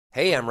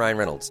Hey, I'm Ryan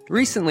Reynolds.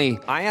 Recently,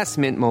 I asked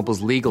Mint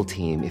Mobile's legal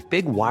team if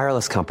big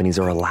wireless companies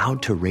are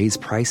allowed to raise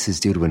prices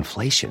due to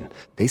inflation.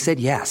 They said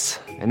yes.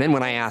 And then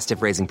when I asked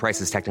if raising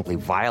prices technically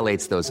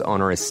violates those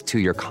onerous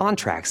two-year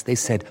contracts, they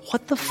said,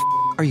 "What the f***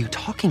 are you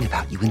talking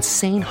about, you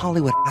insane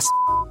Hollywood ass?"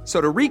 So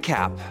to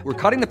recap, we're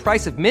cutting the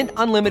price of Mint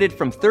Unlimited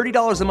from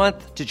 $30 a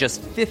month to just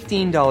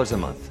 $15 a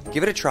month.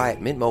 Give it a try at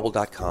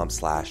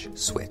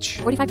mintmobile.com/switch.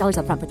 $45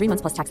 up front for 3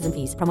 months plus taxes and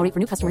fees. Promo rate for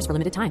new customers for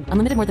limited time.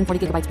 Unlimited more than 40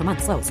 gigabytes per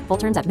month. Slows full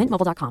terms at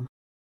mintmobile.com.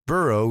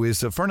 Burrow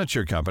is a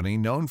furniture company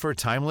known for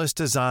timeless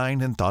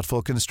design and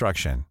thoughtful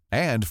construction,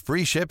 and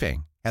free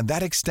shipping, and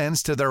that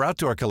extends to their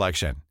outdoor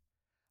collection.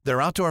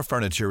 Their outdoor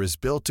furniture is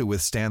built to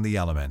withstand the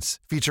elements,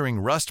 featuring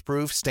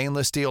rust-proof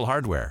stainless steel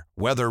hardware,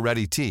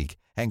 weather-ready teak,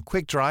 and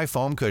quick-dry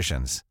foam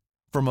cushions.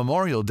 For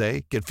Memorial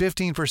Day, get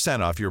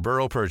 15% off your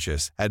Burrow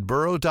purchase at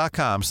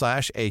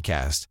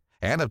burrow.com/acast,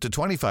 and up to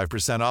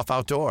 25% off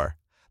outdoor.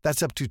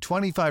 That's up to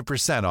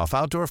 25% off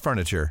outdoor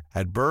furniture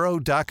at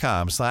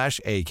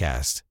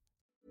burrow.com/acast.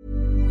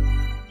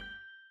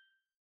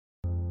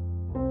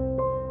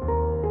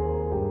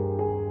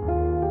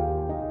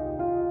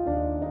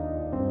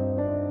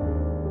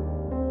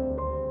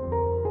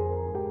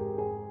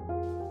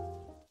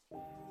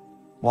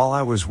 While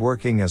I was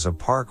working as a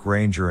park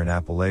ranger in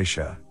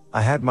Appalachia,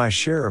 I had my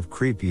share of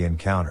creepy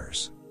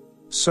encounters.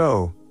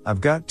 So,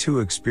 I've got 2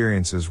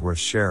 experiences worth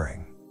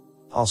sharing.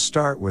 I'll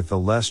start with the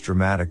less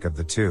dramatic of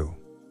the 2.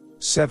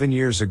 7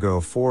 years ago,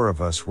 4 of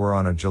us were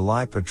on a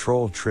July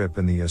patrol trip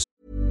in the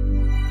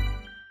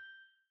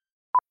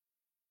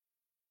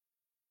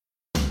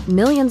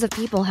Millions of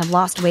people have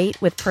lost weight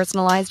with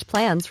personalized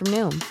plans from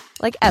Noom.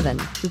 Like Evan,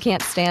 who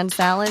can't stand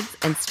salads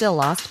and still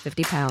lost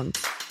 50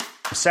 pounds.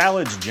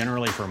 Salads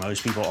generally for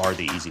most people are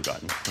the easy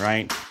button,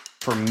 right?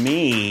 For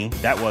me,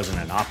 that wasn't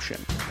an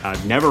option. I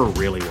never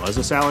really was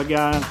a salad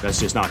guy.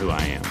 That's just not who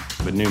I am.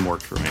 But Noom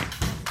worked for me.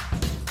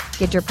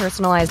 Get your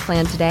personalized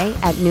plan today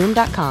at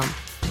Noom.com.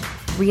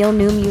 Real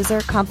Noom user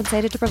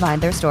compensated to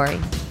provide their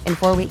story. In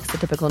 4 weeks, the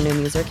typical Noom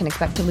user can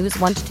expect to lose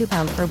 1 to 2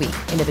 pounds per week.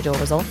 Individual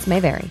results may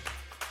vary.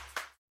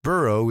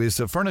 Burrow is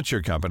a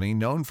furniture company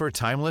known for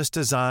timeless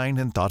design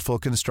and thoughtful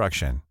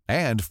construction,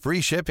 and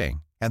free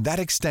shipping, and that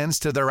extends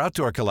to their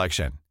outdoor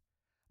collection.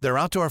 Their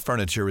outdoor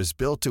furniture is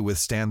built to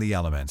withstand the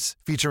elements,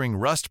 featuring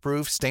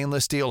rust-proof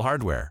stainless steel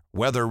hardware,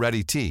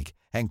 weather-ready teak,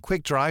 and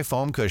quick-dry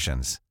foam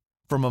cushions.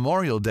 For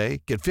Memorial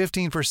Day, get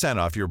 15%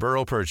 off your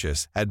Burrow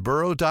purchase at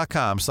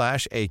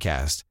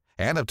burrow.com/acast,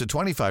 and up to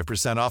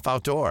 25% off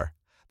outdoor.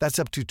 That's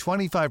up to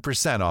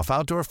 25% off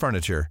outdoor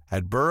furniture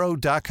at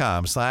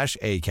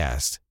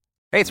burrow.com/acast.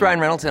 Hey, it's Ryan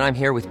Reynolds, and I'm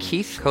here with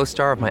Keith,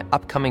 co-star of my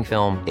upcoming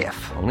film,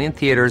 If, only in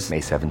theaters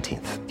May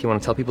 17th. Do you want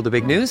to tell people the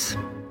big news?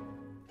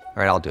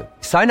 All right, I'll do it.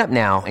 Sign up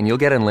now and you'll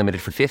get unlimited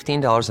for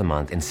 $15 a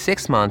month and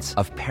 6 months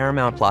of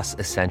Paramount Plus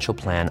Essential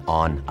Plan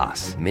on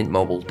us.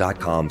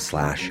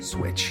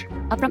 mintmobile.com/switch.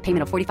 Upfront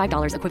payment of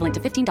 $45 equivalent to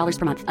 $15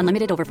 per month.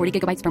 Unlimited over 40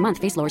 gigabytes per month.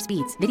 Face lower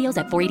speeds. Videos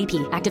at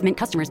 480p. Active Mint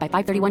customers by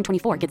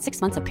 531.24 get 6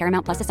 months of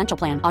Paramount Plus Essential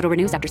Plan. Auto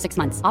renews after 6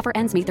 months. Offer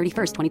ends May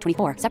 31st,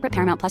 2024. Separate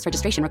Paramount Plus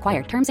registration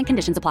required. Terms and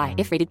conditions apply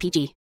if rated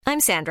PG. I'm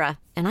Sandra,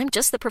 and I'm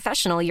just the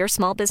professional your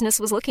small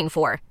business was looking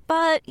for.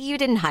 But you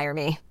didn't hire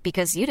me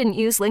because you didn't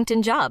use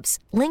LinkedIn Jobs.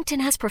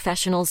 LinkedIn has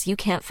professionals you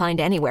can't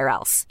find anywhere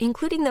else,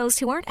 including those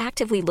who aren't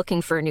actively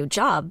looking for a new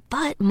job,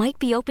 but might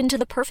be open to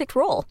the perfect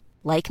role,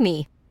 like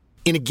me.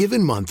 In a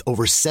given month,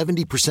 over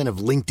 70% of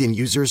LinkedIn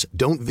users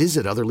don't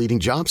visit other leading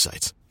job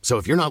sites. So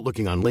if you're not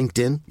looking on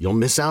LinkedIn, you'll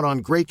miss out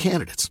on great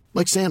candidates,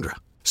 like Sandra.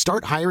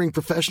 Start hiring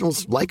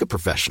professionals like a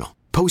professional.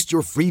 Post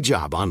your free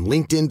job on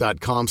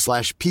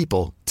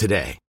linkedin.com/people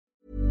today.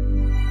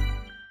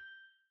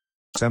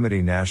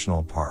 Yosemite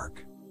National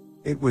Park.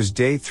 It was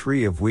day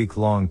 3 of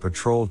week-long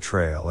patrol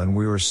trail, and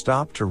we were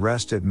stopped to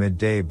rest at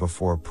midday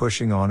before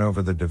pushing on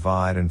over the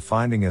divide and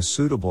finding a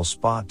suitable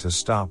spot to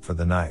stop for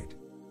the night.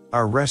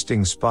 Our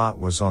resting spot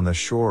was on the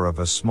shore of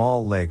a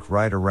small lake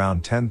right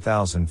around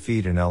 10,000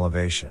 feet in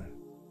elevation.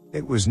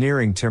 It was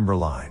nearing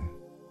timberline,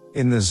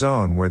 in the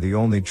zone where the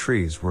only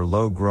trees were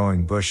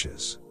low-growing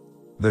bushes.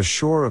 The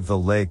shore of the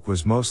lake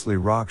was mostly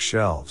rock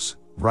shelves,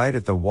 right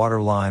at the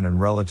waterline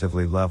and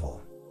relatively level.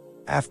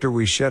 After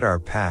we shed our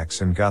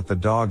packs and got the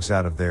dogs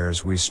out of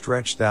theirs, we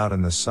stretched out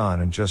in the sun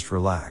and just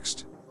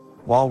relaxed.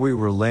 While we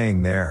were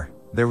laying there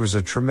was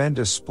a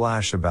tremendous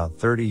splash about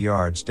 30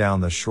 yards down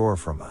the shore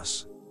from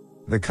us.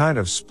 The kind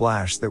of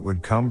splash that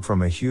would come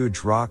from a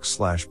huge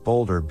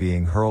rock/boulder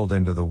being hurled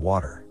into the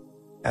water.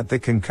 At the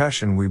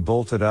concussion, we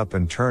bolted up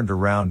and turned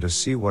around to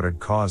see what had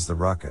caused the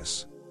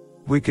ruckus.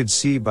 We could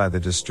see by the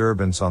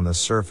disturbance on the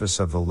surface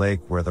of the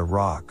lake where the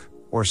rock,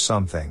 or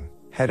something,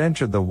 had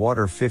entered the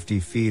water 50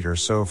 feet or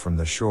so from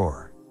the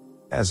shore.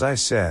 As I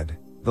said,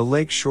 the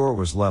lake shore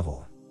was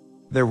level.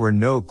 There were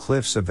no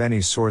cliffs of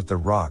any sort the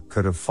rock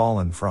could have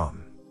fallen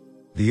from.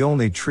 The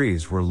only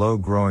trees were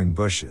low-growing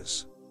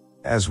bushes.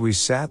 As we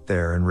sat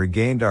there and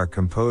regained our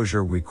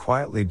composure, we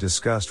quietly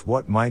discussed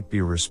what might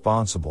be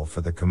responsible for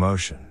the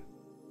commotion.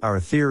 Our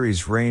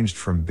theories ranged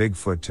from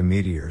Bigfoot to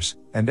meteors,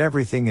 and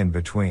everything in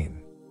between.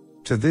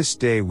 To this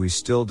day we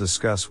still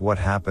discuss what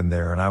happened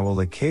there, and I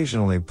will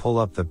occasionally pull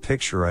up the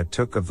picture I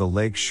took of the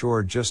lake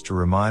shore just to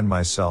remind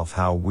myself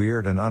how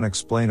weird and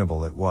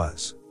unexplainable it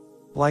was.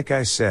 Like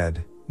I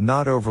said,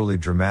 not overly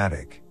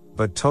dramatic,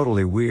 but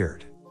totally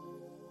weird.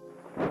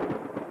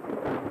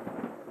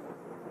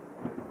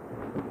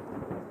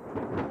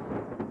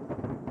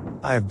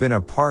 I have been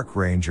a park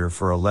ranger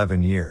for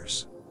 11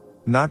 years.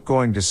 Not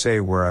going to say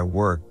where I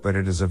work, but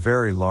it is a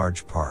very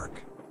large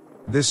park.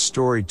 This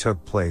story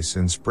took place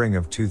in spring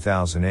of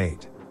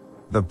 2008.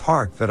 The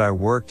park that I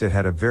worked at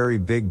had a very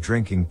big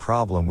drinking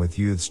problem with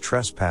youths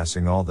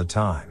trespassing all the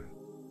time.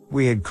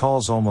 We had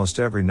calls almost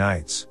every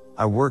night.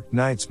 I worked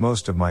nights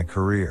most of my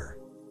career.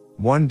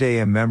 One day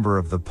a member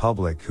of the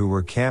public who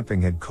were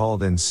camping had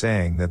called in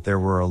saying that there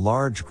were a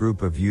large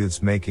group of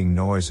youths making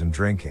noise and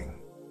drinking.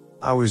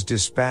 I was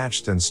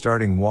dispatched, and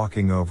starting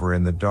walking over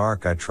in the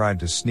dark I tried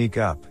to sneak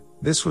up.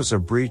 This was a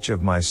breach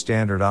of my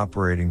standard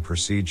operating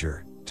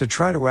procedure, to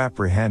try to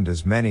apprehend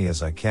as many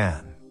as I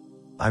can.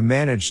 I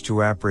managed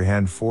to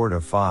apprehend 4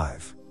 to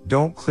 5,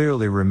 don't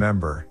clearly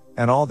remember,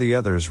 and all the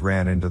others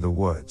ran into the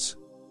woods.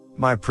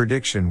 My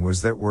prediction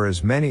was that were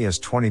as many as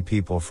 20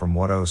 people from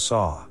what I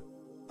saw.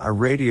 I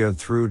radioed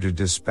through to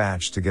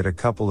dispatch to get a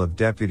couple of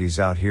deputies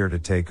out here to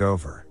take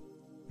over.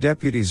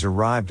 Deputies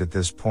arrived at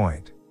this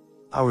point.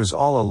 I was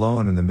all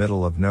alone in the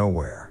middle of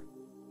nowhere.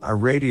 I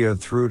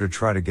radioed through to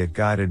try to get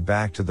guided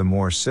back to the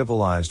more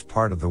civilized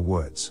part of the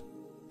woods.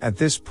 At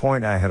this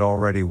point I had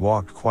already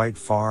walked quite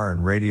far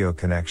and radio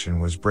connection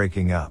was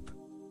breaking up.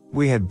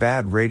 We had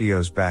bad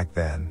radios back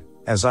then.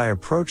 As I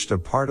approached a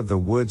part of the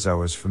woods I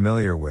was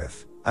familiar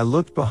with, I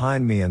looked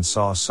behind me and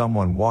saw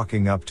someone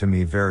walking up to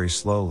me very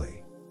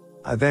slowly.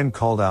 I then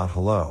called out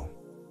hello.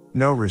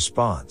 No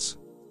response.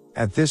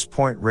 At this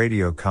point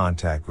radio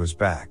contact was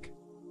back.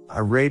 I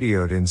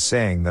radioed in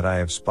saying that I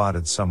have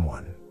spotted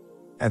someone.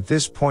 At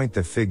this point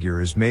the figure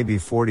is maybe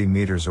 40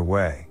 meters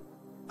away.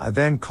 I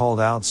then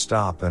called out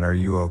stop and are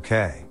you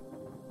okay?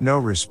 No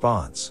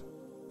response.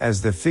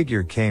 As the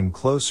figure came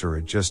closer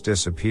it just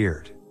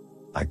disappeared.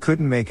 I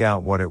couldn't make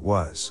out what it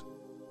was.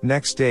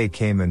 Next day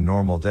came in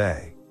normal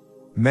day.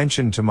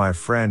 Mentioned to my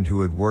friend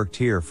who had worked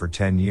here for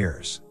 10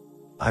 years.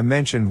 I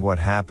mentioned what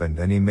happened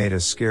and he made a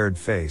scared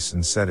face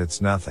and said it's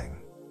nothing.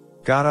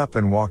 Got up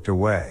and walked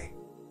away.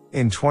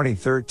 In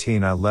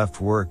 2013 I left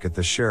work at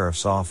the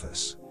sheriff's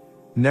office.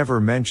 Never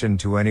mentioned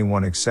to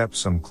anyone except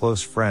some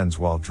close friends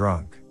while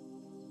drunk.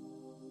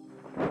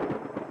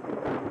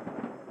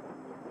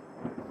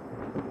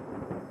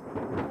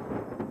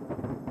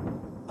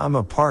 I'm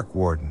a park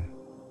warden.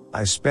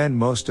 I spend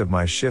most of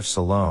my shifts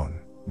alone,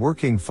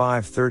 working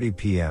 5:30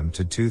 p.m.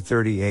 to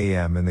 2:30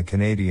 a.m. in the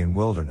Canadian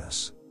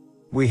wilderness.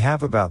 We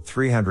have about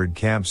 300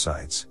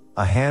 campsites,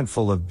 a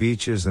handful of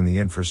beaches and the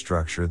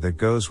infrastructure that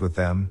goes with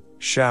them,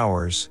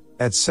 showers,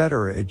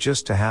 etc. It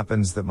just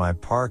happens that my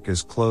park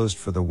is closed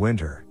for the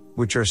winter,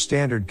 which are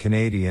standard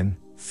Canadian,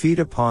 feet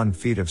upon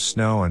feet of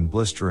snow and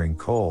blistering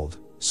cold,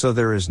 so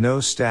there is no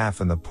staff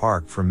in the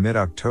park from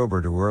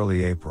mid-October to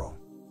early April.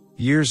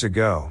 Years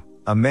ago,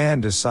 a man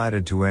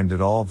decided to end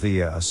it all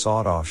via a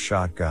sawed-off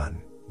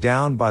shotgun,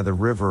 down by the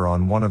river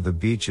on one of the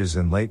beaches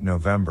in late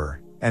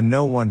November, and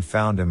no one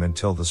found him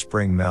until the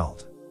spring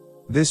melt.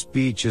 This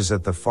beach is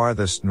at the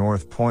farthest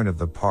north point of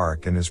the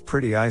park and is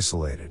pretty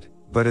isolated,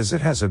 but as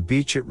it has a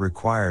beach it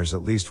requires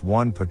at least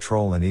one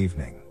patrol an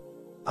evening.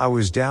 I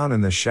was down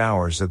in the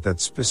showers at that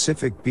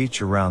specific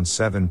beach around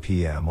 7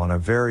 p.m. on a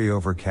very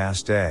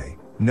overcast day,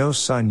 no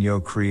sun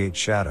create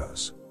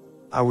shadows.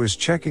 I was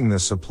checking the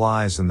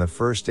supplies and the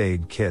first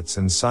aid kits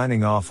and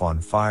signing off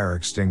on fire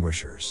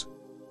extinguishers.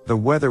 The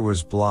weather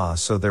was blah,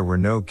 so there were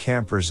no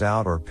campers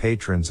out or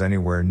patrons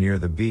anywhere near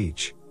the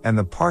beach, and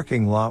the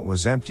parking lot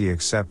was empty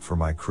except for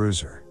my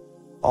cruiser.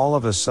 All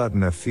of a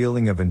sudden a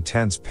feeling of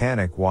intense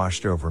panic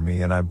washed over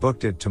me and I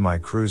booked it to my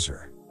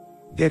cruiser.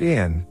 Get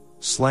in,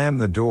 slam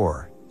the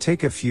door,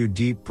 take a few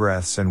deep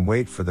breaths and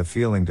wait for the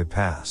feeling to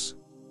pass.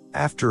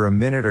 After a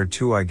minute or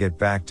two I get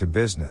back to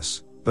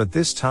business, but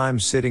this time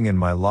sitting in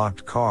my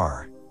locked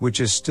car, which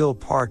is still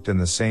parked in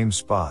the same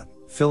spot,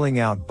 filling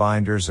out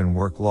binders and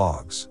work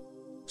logs.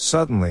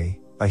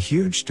 Suddenly, a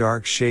huge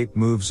dark shape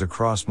moves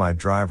across my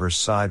driver's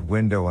side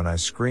window and I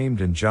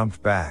screamed and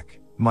jumped back.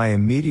 My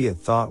immediate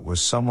thought was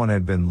someone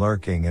had been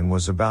lurking and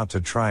was about to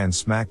try and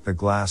smack the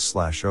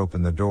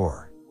glass/open the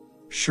door.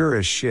 Sure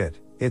as shit,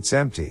 it's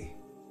empty.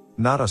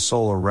 Not a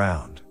soul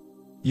around.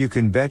 You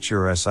can bet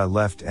your ass I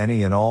left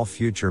any and all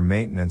future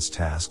maintenance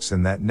tasks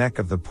in that neck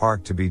of the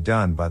park to be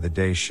done by the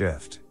day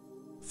shift.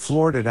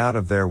 Floored it out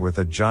of there with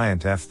a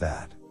giant F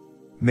that.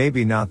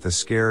 Maybe not the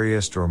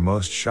scariest or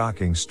most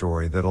shocking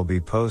story that'll be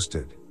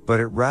posted,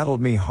 but it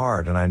rattled me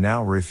hard and I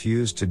now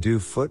refuse to do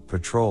foot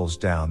patrols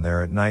down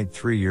there at night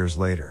 3 years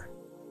later.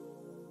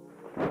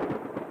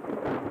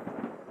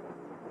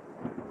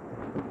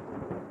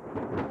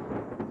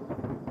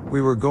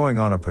 We were going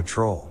on a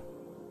patrol.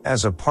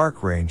 As a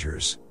park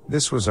rangers,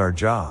 this was our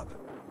job.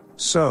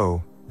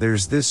 So,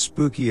 there's this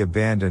spooky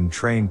abandoned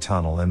train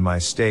tunnel in my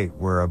state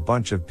where a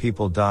bunch of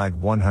people died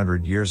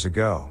 100 years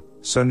ago,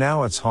 so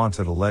now it's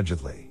haunted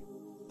allegedly.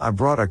 I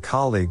brought a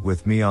colleague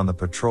with me on the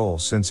patrol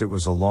since it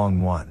was a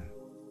long one.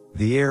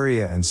 The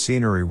area and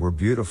scenery were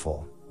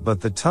beautiful,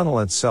 but the tunnel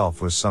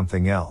itself was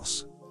something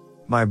else.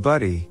 My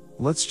buddy,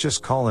 let's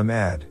just call him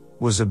Ed,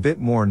 was a bit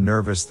more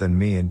nervous than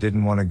me and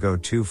didn't want to go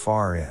too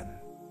far in.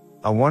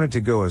 I wanted to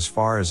go as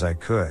far as I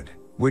could,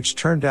 which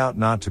turned out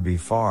not to be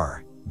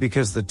far,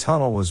 because the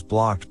tunnel was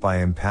blocked by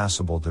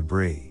impassable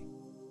debris.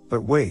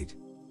 But wait,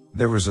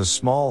 there was a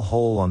small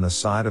hole on the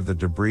side of the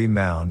debris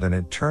mound and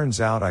it turns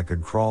out I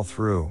could crawl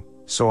through,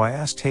 so I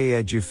asked, "Hey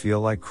Ed, you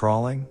feel like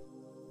crawling?"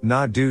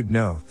 "Nah dude,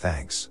 no,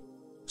 thanks."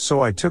 So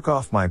I took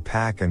off my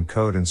pack and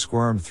coat and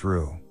squirmed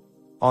through.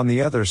 On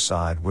the other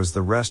side was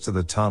the rest of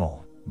the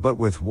tunnel, but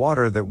with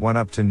water that went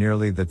up to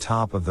nearly the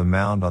top of the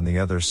mound on the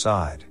other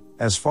side,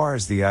 as far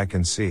as the eye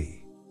can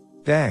see.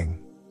 Dang.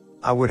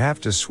 I would have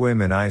to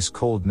swim in ice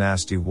cold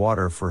nasty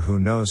water for who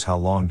knows how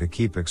long to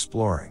keep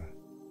exploring.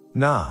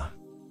 Nah.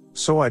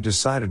 So I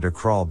decided to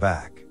crawl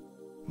back.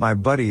 My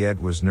buddy Ed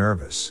was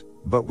nervous,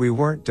 but we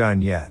weren't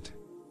done yet.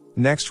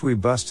 Next we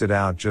busted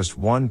out just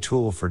one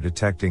tool for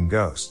detecting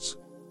ghosts.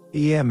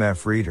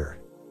 EMF reader.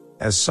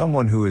 As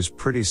someone who is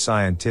pretty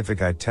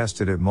scientific, I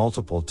tested it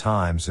multiple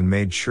times and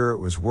made sure it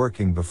was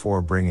working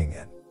before bringing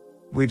it.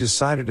 We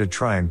decided to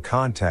try and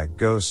contact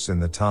ghosts in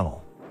the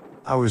tunnel.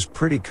 I was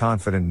pretty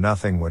confident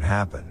nothing would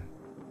happen.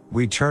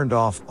 We turned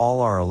off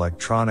all our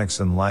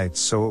electronics and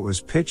lights so it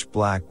was pitch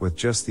black with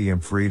just the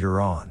EMF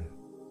reader on.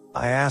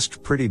 I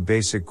asked pretty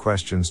basic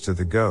questions to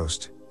the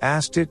ghost,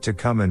 asked it to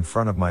come in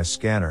front of my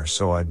scanner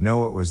so I'd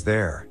know it was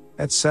there,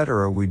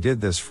 etc. We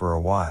did this for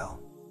a while.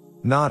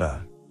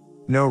 Nada.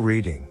 No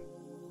reading.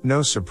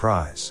 No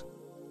surprise.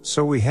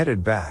 So we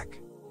headed back.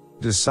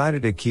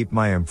 Decided to keep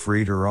my EMF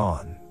reader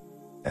on.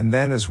 And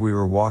then as we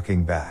were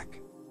walking back,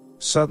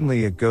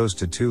 suddenly it goes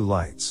to 2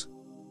 lights.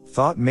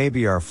 Thought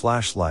maybe our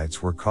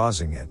flashlights were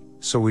causing it,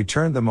 so we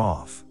turned them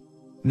off.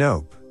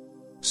 Nope.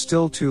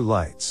 Still 2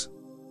 lights.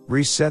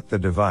 Reset the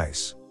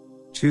device.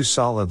 2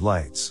 solid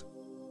lights.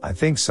 I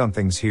think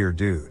something's here,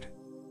 dude.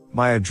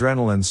 My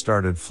adrenaline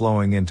started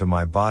flowing into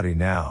my body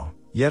now,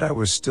 yet I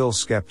was still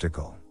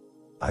skeptical.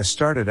 I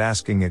started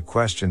asking it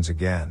questions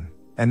again,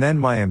 and then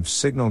my EMF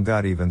signal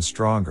got even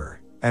stronger,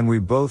 and we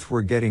both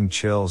were getting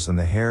chills and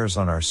the hairs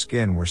on our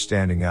skin were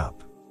standing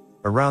up.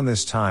 Around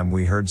this time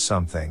we heard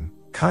something,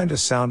 kinda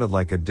sounded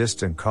like a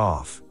distant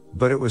cough,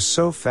 but it was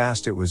so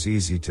fast it was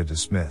easy to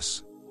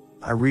dismiss.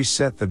 I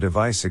reset the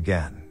device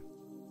again.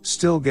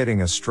 Still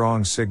getting a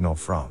strong signal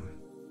from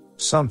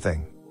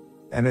something.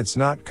 And it's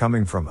not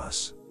coming from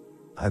us.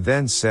 I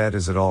then said,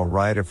 "Is it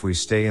alright if we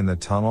stay in the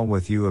tunnel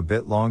with you a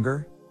bit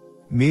longer?"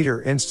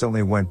 Meter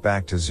instantly went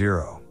back to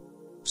 0.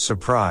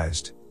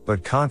 Surprised,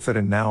 but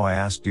confident now, I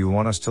asked, "Do you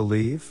want us to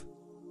leave?"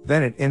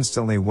 Then it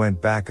instantly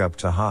went back up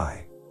to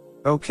high.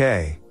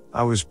 Okay,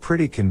 I was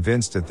pretty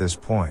convinced at this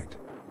point.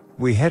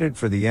 We headed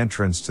for the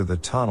entrance to the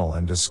tunnel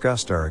and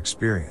discussed our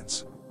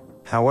experience.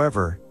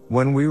 However,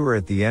 when we were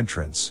at the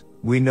entrance,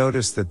 we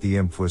noticed that the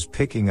EMF was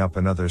picking up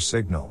another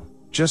signal,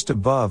 just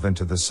above and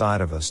to the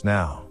side of us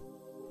now.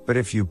 But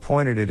if you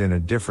pointed it in a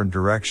different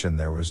direction,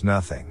 there was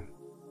nothing.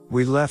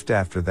 We left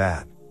after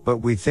that, but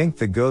we think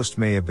the ghost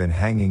may have been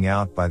hanging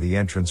out by the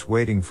entrance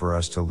waiting for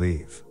us to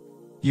leave.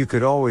 You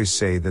could always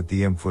say that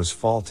the EMF was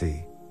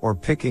faulty, or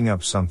picking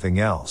up something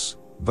else,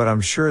 but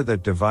I'm sure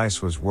that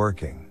device was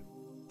working.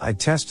 I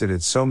tested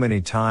it so many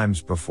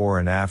times before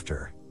and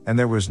after, and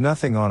there was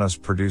nothing on us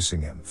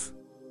producing EMF.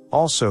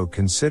 Also,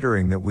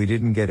 considering that we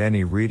didn't get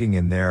any reading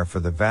in there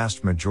for the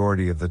vast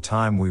majority of the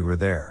time we were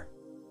there.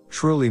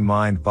 Truly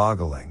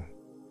mind-boggling.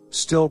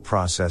 Still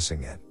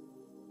processing it.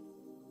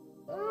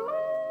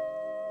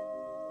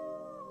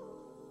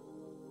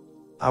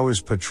 I was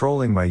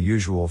patrolling my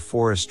usual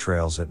forest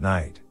trails at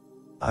night.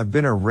 I've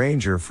been a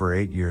ranger for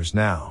 8 years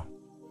now.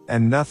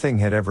 And nothing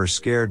had ever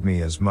scared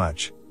me as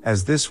much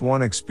as this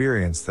one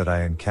experience that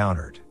I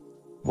encountered.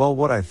 Well,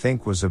 what I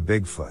think was a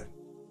Bigfoot.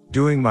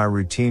 Doing my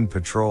routine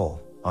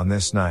patrol on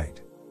this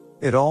night.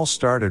 It all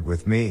started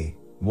with me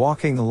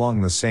walking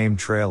along the same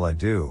trail I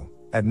do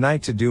at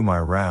night to do my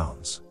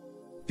rounds.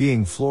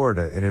 Being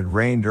Florida, it had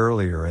rained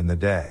earlier in the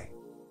day.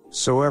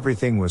 So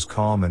everything was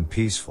calm and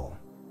peaceful.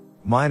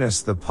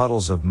 Minus the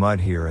puddles of mud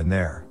here and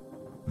there.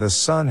 The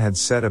sun had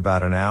set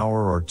about an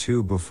hour or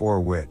 2 before,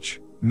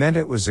 which meant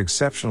it was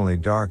exceptionally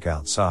dark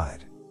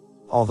outside.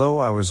 Although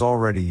I was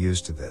already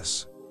used to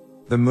this.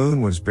 The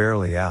moon was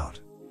barely out.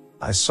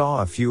 I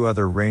saw a few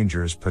other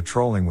rangers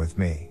patrolling with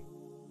me.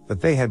 But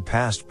they had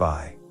passed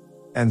by.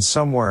 And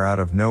somewhere out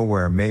of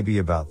nowhere, maybe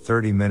about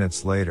 30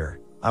 minutes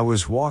later, I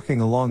was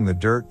walking along the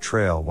dirt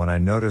trail when I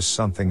noticed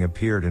something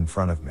appeared in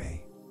front of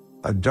me.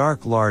 A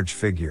dark, large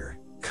figure,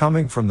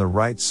 coming from the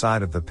right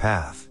side of the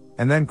path,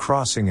 and then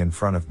crossing in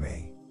front of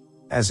me.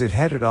 As it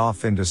headed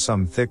off into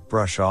some thick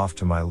brush off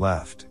to my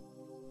left.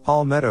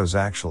 Palmettos,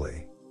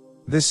 actually.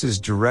 This is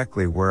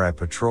directly where I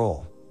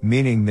patrol,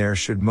 meaning there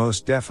should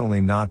most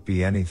definitely not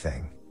be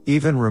anything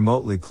even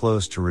remotely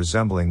close to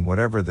resembling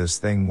whatever this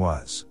thing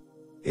was.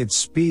 Its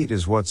speed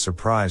is what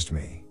surprised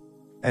me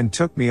and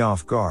took me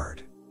off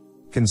guard.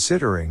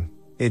 Considering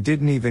It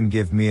didn't even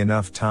give me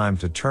enough time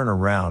to turn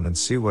around and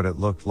see what it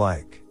looked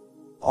like.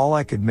 All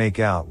I could make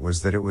out was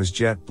that it was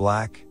jet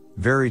black,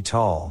 very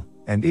tall,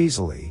 and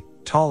easily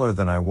taller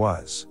than I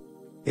was.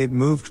 It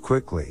moved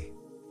quickly.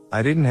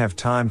 I didn't have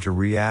time to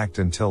react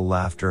until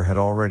laughter had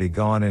already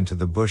gone into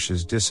the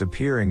bushes,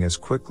 disappearing as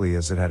quickly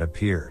as it had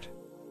appeared.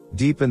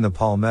 Deep in the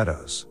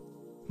palmettos.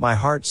 My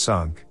heart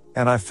sunk,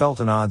 and I felt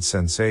an odd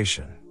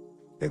sensation.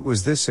 It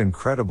was this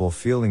incredible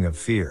feeling of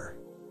fear.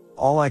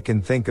 All I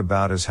can think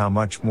about is how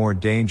much more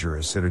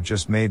dangerous it had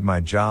just made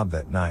my job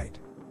that night.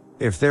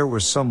 If there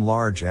was some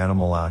large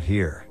animal out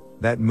here,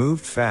 that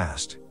moved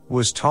fast,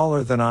 was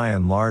taller than I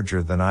and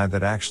larger than I,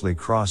 that actually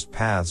crossed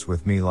paths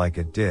with me like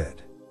it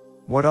did.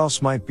 What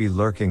else might be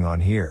lurking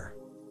on here?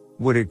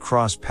 Would it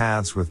cross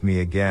paths with me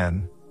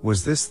again?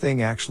 Was this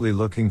thing actually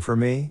looking for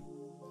me?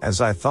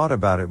 As I thought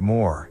about it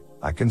more,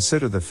 I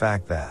consider the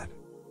fact that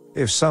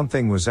if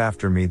something was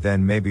after me,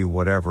 then maybe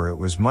whatever it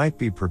was might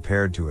be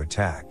prepared to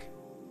attack.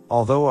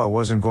 Although I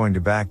wasn't going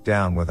to back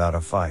down without a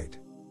fight.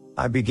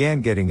 I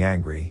began getting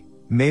angry.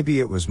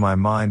 Maybe it was my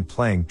mind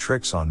playing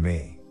tricks on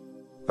me.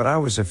 But I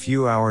was a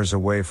few hours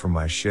away from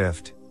my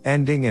shift,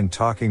 ending and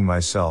talking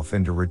myself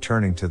into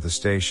returning to the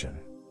station.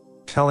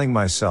 Telling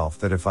myself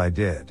that if I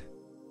did,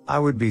 I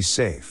would be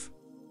safe.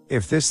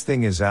 If this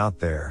thing is out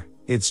there,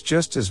 it's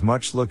just as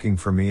much looking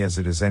for me as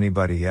it is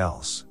anybody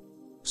else.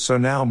 So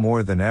now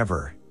more than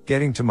ever,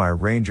 getting to my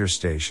ranger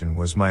station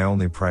was my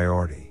only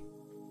priority.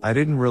 I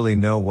didn't really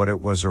know what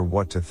it was or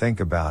what to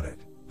think about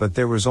it, but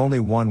there was only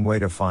one way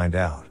to find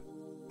out.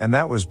 And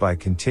that was by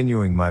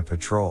continuing my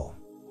patrol.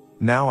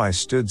 Now I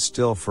stood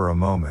still for a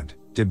moment,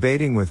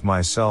 debating with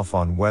myself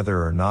on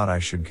whether or not I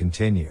should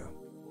continue.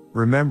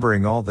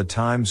 Remembering all the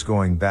times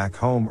going back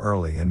home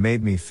early and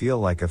made me feel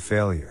like a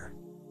failure.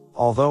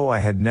 Although I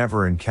had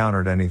never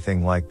encountered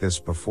anything like this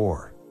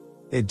before,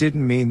 it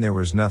didn't mean there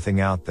was nothing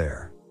out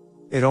there.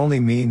 It only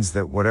means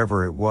that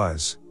whatever it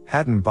was,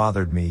 hadn't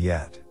bothered me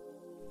yet.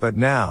 But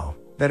now,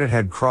 that it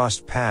had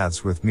crossed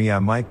paths with me, I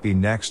might be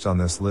next on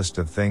this list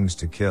of things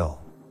to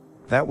kill.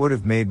 That would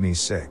have made me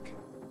sick.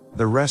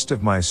 The rest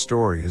of my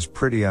story is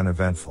pretty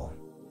uneventful.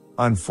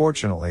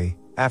 Unfortunately,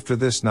 after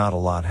this not a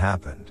lot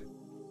happened.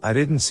 I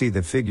didn't see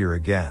the figure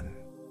again.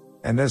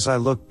 And as I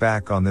look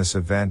back on this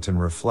event and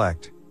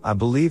reflect, I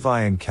believe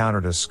I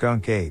encountered a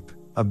skunk ape,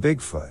 a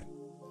Bigfoot,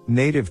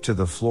 native to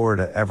the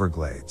Florida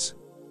Everglades.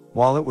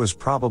 While it was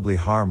probably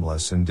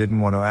harmless and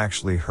didn't want to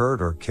actually hurt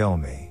or kill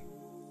me,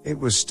 it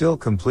was still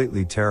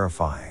completely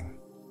terrifying.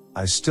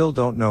 I still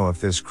don't know if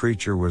this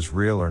creature was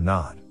real or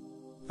not.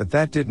 But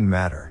that didn't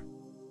matter.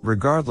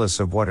 Regardless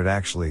of what it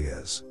actually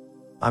is,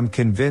 I'm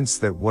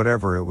convinced that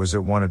whatever it was, it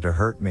wanted to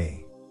hurt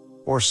me.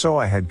 Or so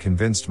I had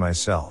convinced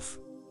myself.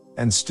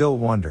 And still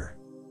wonder.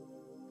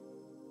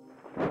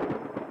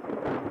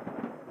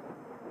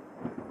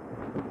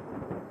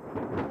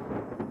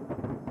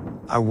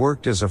 I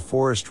worked as a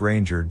forest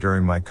ranger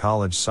during my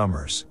college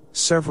summers,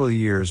 several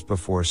years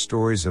before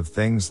stories of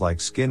things like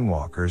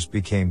skinwalkers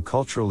became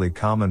culturally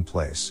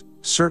commonplace,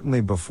 certainly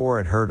before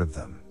I'd heard of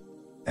them.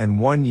 And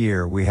one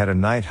year we had a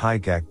night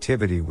hike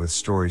activity with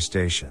story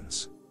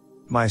stations.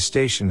 My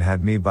station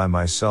had me by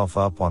myself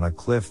up on a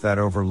cliff that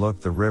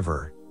overlooked the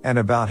river, and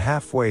about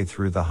halfway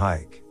through the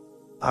hike,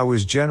 I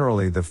was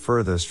generally the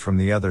furthest from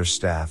the other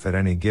staff at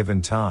any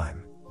given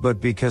time,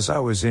 but because I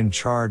was in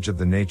charge of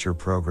the nature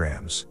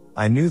programs,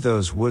 I knew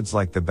those woods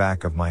like the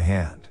back of my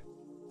hand.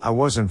 I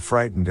wasn't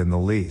frightened in the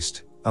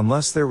least.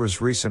 Unless there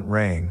was recent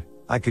rain,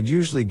 I could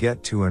usually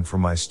get to and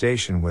from my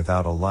station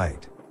without a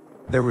light.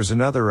 There was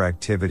another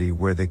activity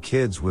where the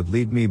kids would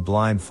lead me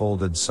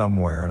blindfolded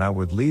somewhere and I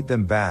would lead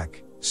them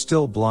back,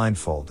 still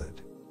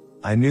blindfolded.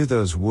 I knew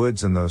those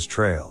woods and those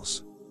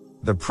trails.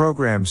 The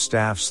program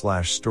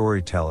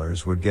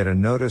staff/storytellers would get a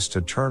notice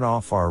to turn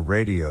off our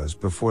radios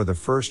before the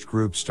first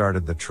group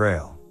started the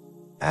trail.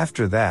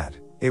 After that,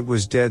 it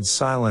was dead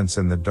silence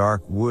in the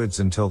dark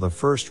woods until the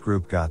first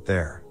group got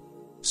there.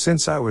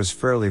 Since I was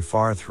fairly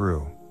far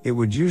through, it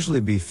would usually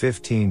be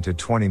 15 to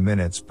 20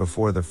 minutes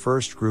before the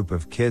first group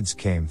of kids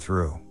came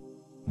through.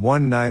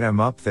 One night I'm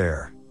up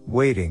there,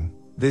 waiting,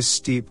 this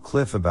steep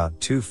cliff about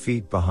 2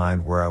 feet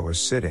behind where I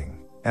was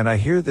sitting, and I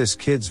hear this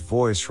kid's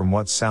voice from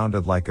what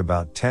sounded like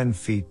about 10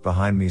 feet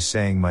behind me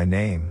saying my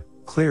name,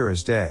 clear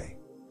as day.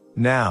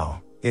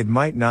 Now, it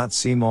might not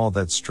seem all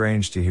that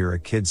strange to hear a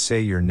kid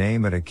say your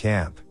name at a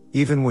camp,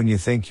 even when you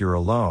think you're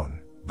alone,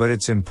 but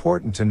it's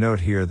important to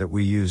note here that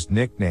we used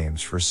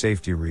nicknames for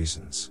safety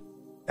reasons.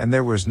 And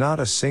there was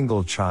not a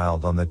single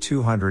child on the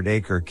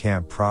 200-acre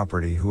camp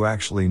property who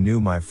actually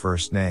knew my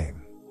first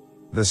name.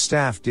 The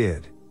staff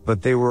did,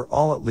 but they were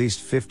all at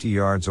least 50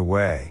 yards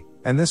away,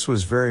 and this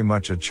was very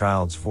much a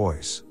child's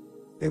voice.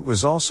 It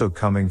was also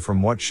coming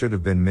from what should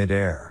have been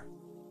mid-air.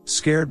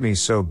 Scared me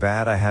so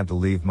bad I had to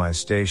leave my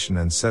station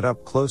and set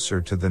up closer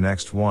to the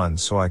next one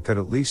so I could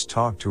at least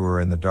talk to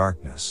her in the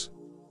darkness.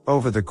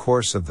 Over the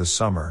course of the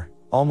summer,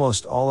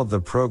 almost all of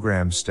the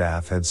program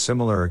staff had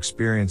similar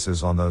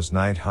experiences on those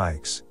night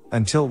hikes,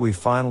 until we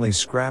finally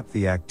scrapped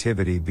the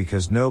activity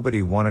because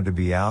nobody wanted to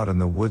be out in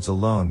the woods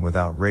alone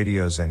without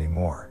radios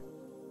anymore.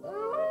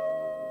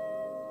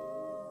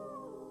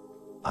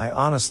 I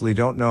honestly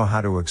don't know how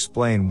to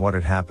explain what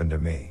had happened to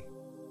me.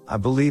 I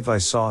believe I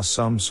saw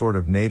some sort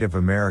of Native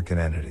American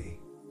entity.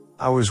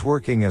 I was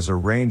working as a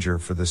ranger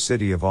for the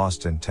city of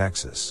Austin,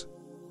 Texas.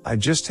 I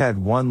just had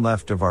one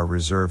left of our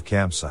reserve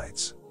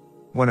campsites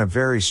when a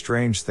very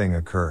strange thing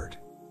occurred.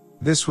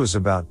 This was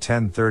about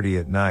 10:30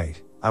 at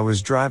night. I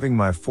was driving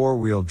my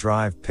four-wheel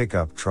drive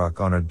pickup truck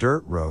on a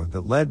dirt road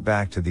that led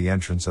back to the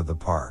entrance of the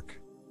park.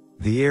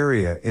 The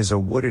area is a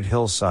wooded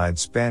hillside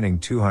spanning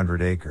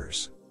 200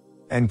 acres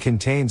and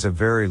contains a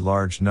very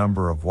large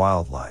number of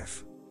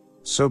wildlife.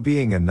 So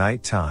being a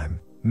nighttime,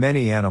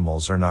 many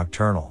animals are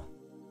nocturnal.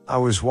 I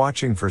was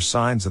watching for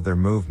signs of their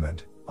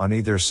movement on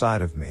either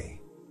side of me.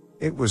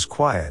 It was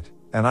quiet,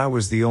 and I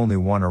was the only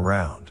one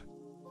around.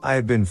 I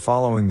had been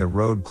following the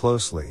road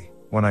closely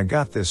when I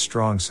got this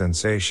strong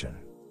sensation.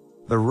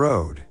 The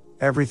road,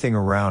 everything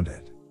around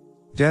it.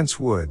 Dense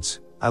woods.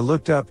 I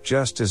looked up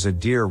just as a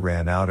deer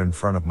ran out in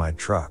front of my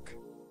truck,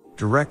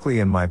 directly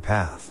in my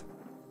path.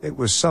 It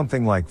was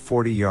something like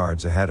 40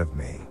 yards ahead of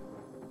me.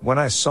 When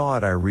I saw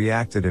it, I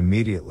reacted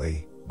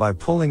immediately by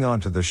pulling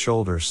onto the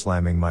shoulder,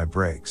 slamming my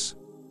brakes.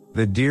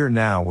 The deer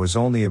now was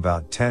only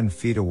about 10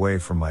 feet away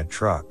from my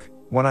truck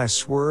when I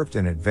swerved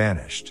and it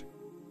vanished.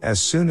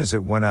 As soon as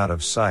it went out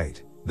of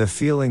sight, the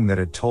feeling that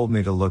it told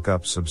me to look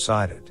up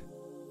subsided.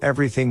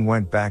 Everything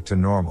went back to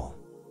normal.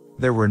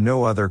 There were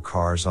no other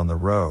cars on the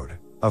road.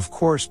 Of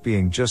course,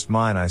 being just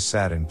mine, I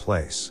sat in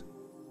place,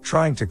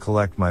 trying to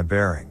collect my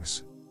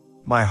bearings.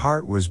 My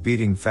heart was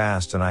beating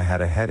fast and I had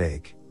a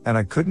headache, and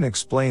I couldn't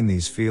explain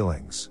these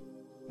feelings.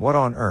 What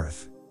on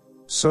earth?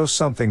 So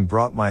something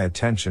brought my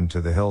attention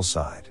to the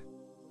hillside,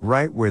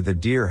 right where the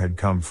deer had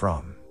come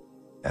from.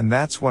 And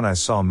that's when I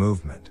saw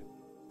movement.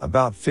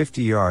 About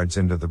 50 yards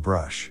into the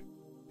brush.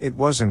 It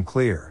wasn't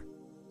clear.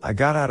 I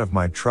got out of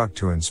my truck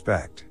to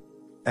inspect,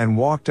 and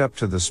walked up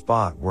to the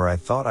spot where I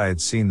thought I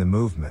had seen the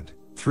movement,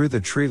 through the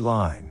tree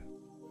line.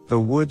 The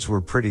woods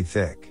were pretty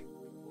thick,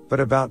 but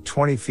about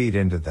 20 feet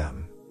into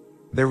them,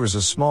 there was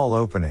a small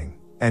opening,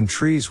 and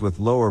trees with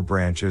lower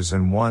branches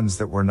and ones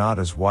that were not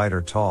as wide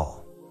or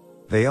tall.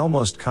 They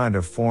almost kind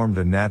of formed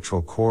a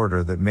natural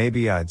corridor that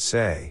maybe I'd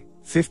say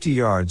 50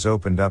 yards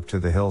opened up to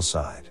the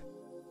hillside,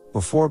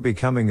 before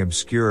becoming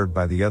obscured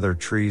by the other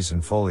trees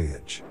and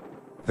foliage.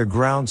 The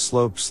ground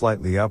sloped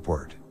slightly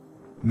upward.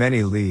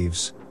 Many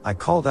leaves. I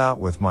called out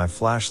with my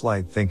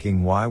flashlight,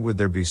 thinking, why would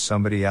there be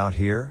somebody out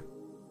here?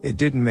 It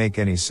didn't make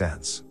any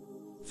sense.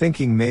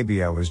 Thinking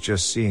maybe I was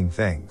just seeing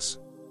things.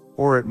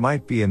 Or it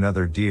might be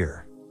another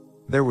deer.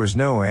 There was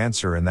no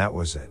answer, and that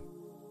was it.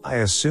 I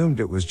assumed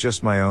it was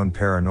just my own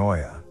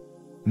paranoia.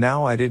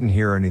 Now I didn't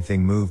hear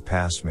anything move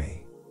past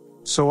me.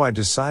 So I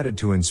decided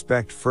to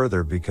inspect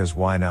further, because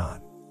why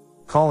not?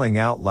 Calling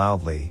out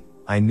loudly,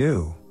 I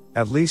knew,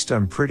 at least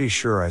I'm pretty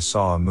sure I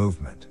saw a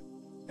movement.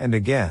 And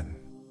again,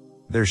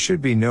 there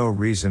should be no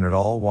reason at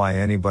all why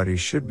anybody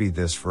should be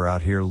this far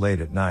out here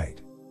late at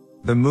night.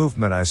 The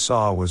movement I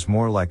saw was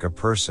more like a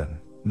person,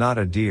 not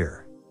a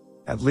deer.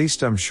 At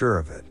least I'm sure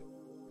of it.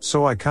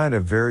 So I kind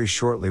of very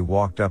shortly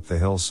walked up the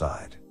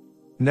hillside,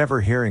 never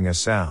hearing a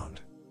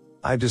sound.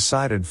 I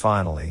decided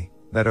finally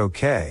that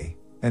okay,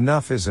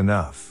 enough is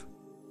enough.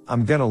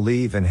 I'm gonna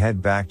leave and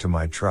head back to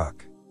my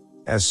truck.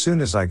 As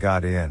soon as I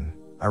got in,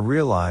 I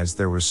realized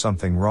there was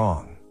something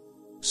wrong.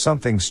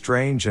 Something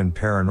strange and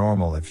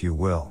paranormal, if you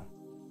will.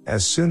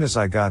 As soon as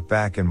I got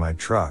back in my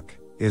truck,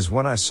 is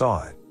when I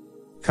saw it.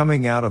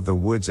 Coming out of the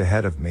woods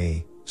ahead of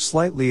me,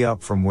 slightly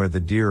up from where the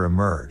deer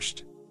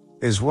emerged,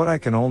 is what I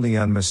can only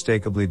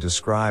unmistakably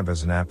describe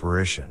as an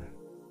apparition.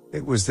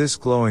 It was this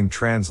glowing,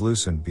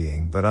 translucent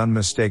being, but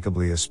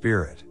unmistakably a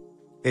spirit.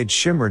 It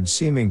shimmered,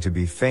 seeming to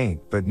be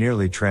faint but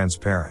nearly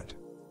transparent.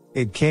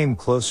 It came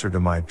closer to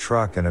my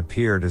truck and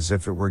appeared as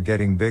if it were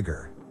getting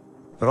bigger,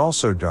 but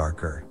also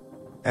darker,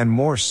 and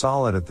more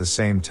solid at the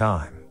same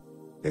time.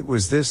 It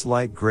was this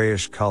light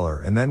grayish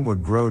color and then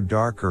would grow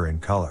darker in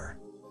color,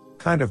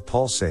 kind of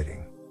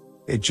pulsating.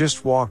 It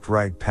just walked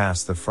right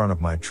past the front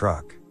of my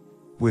truck,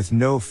 with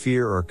no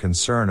fear or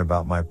concern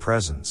about my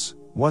presence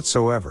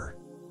whatsoever.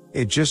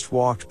 It just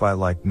walked by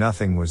like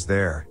nothing was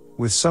there,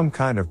 with some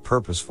kind of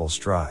purposeful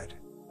stride,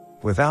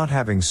 without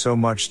having so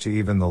much to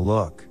even the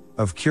look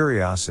of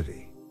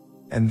curiosity.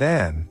 And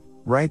then,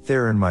 right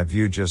there in my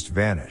view, just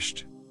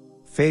vanished,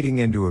 fading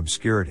into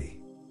obscurity.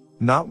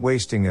 Not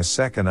wasting a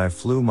second, I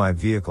flew my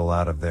vehicle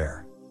out of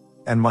there.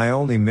 And my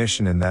only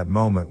mission in that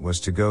moment was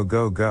to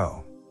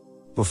go.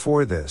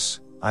 Before this,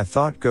 I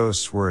thought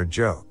ghosts were a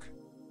joke.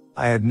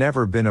 I had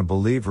never been a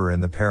believer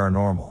in the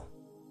paranormal,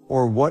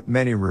 or what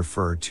many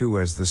refer to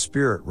as the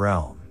spirit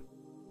realm.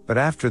 But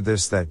after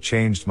this, that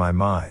changed my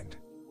mind.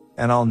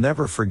 And I'll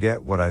never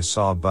forget what I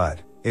saw,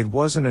 but it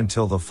wasn't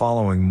until the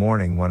following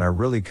morning when I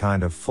really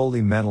kind of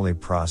fully mentally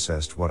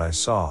processed what I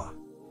saw.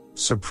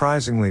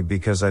 Surprisingly,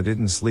 because I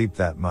didn't sleep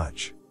that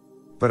much.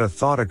 But a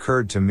thought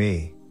occurred to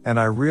me, and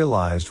I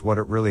realized what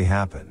had really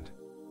happened.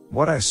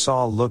 What I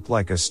saw looked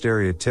like a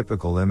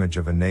stereotypical image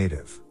of a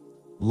native.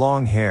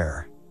 Long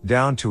hair,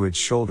 down to its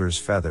shoulders,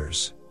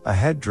 feathers, a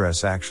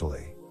headdress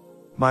actually.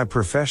 My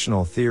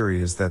professional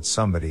theory is that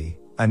somebody,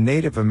 A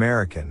Native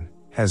American,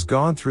 has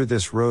gone through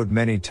this road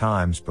many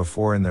times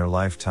before in their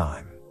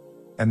lifetime.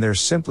 And they're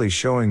simply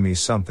showing me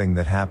something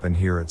that happened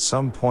here at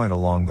some point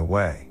along the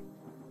way.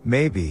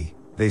 Maybe,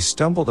 they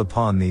stumbled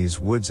upon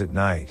these woods at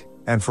night,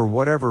 and for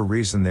whatever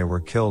reason they were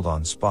killed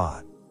on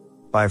spot.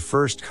 By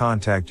first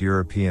contact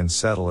European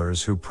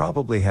settlers who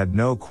probably had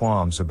no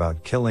qualms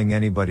about killing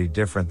anybody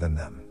different than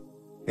them,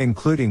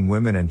 including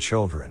women and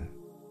children.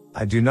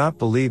 I do not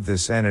believe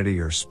this entity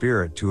or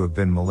spirit to have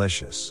been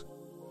malicious.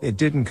 It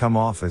didn't come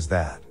off as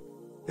that.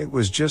 It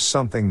was just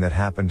something that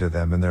happened to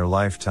them in their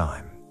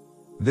lifetime.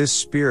 This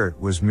spirit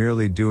was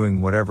merely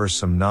doing whatever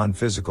some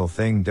non-physical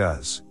thing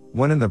does,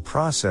 when in the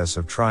process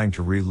of trying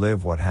to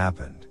relive what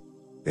happened.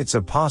 It's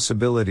a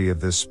possibility of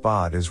this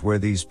spot is where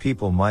these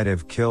people might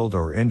have killed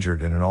or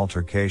injured in an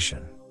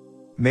altercation.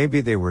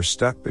 Maybe they were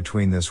stuck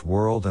between this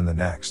world and the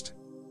next.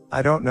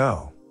 I don't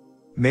know.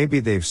 Maybe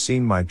they've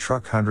seen my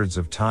truck hundreds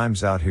of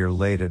times out here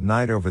late at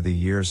night over the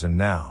years and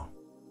now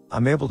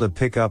I'm able to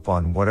pick up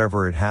on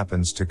whatever it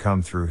happens to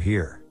come through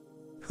here.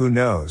 Who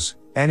knows?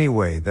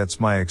 Anyway, that's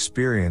my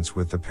experience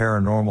with the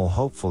paranormal.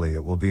 Hopefully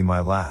it will be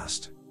my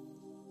last.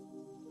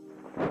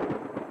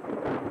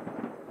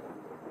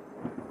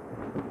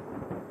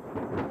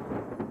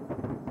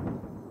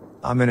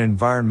 I'm an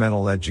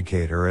environmental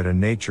educator at a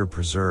nature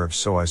preserve,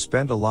 so I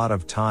spend a lot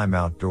of time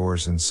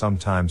outdoors in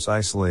sometimes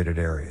isolated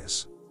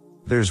areas.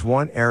 There's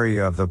one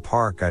area of the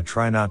park I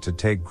try not to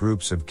take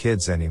groups of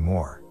kids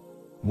anymore.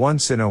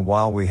 Once in a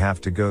while we have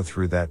to go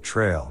through that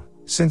trail,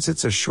 since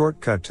it's a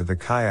shortcut to the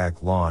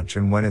kayak launch,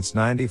 and when it's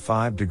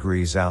 95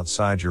 degrees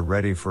outside you're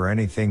ready for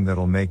anything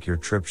that'll make your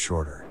trip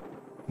shorter.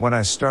 When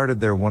I started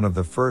there, one of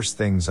the first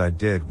things I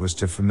did was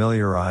to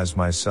familiarize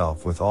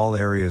myself with all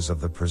areas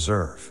of the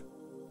preserve.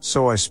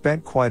 So I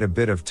spent quite a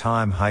bit of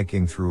time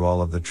hiking through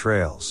all of the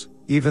trails,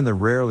 even the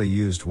rarely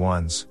used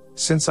ones,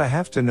 since I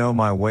have to know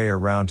my way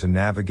around to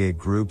navigate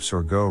groups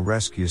or go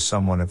rescue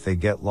someone if they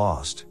get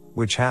lost,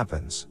 which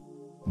happens.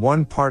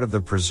 One part of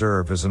the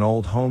preserve is an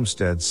old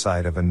homestead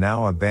site of a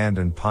now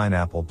abandoned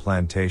pineapple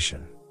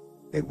plantation.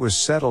 It was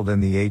settled in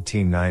the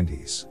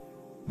 1890s.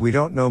 We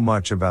don't know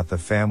much about the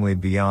family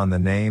beyond the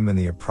name and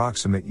the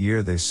approximate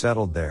year they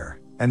settled there,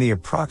 and the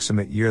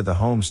approximate year the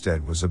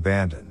homestead was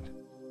abandoned.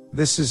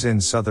 This is in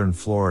southern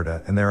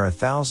Florida, and there are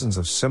thousands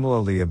of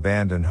similarly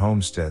abandoned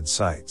homestead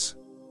sites.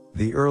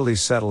 The early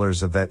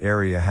settlers of that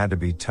area had to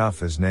be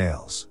tough as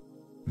nails.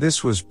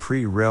 This was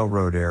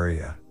pre-railroad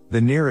area. The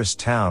nearest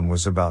town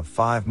was about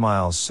 5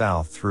 miles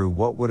south through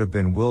what would have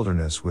been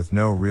wilderness with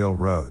no real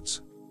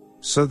roads.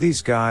 So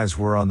these guys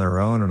were on their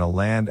own in a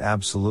land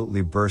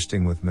absolutely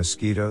bursting with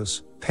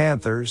mosquitoes,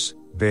 panthers,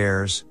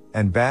 bears,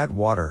 and bad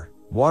water.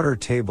 Water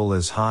table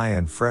is high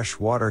and fresh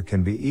water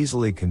can be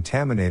easily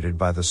contaminated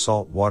by the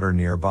salt water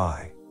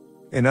nearby.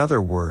 In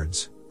other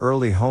words,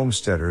 early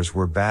homesteaders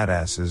were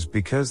badasses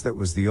because that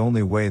was the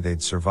only way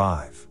they'd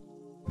survive.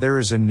 There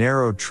is a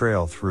narrow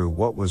trail through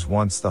what was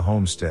once the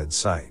homestead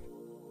site.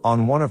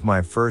 On one of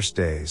my first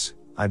days,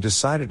 I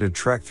decided to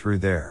trek through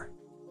there.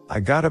 I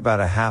got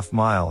about a half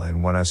mile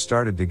in when I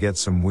started to get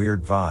some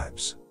weird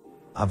vibes.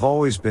 I've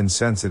always been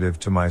sensitive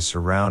to my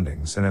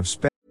surroundings and have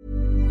spent.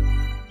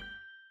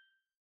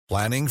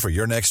 Planning for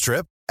your next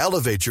trip?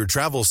 Elevate your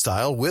travel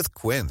style with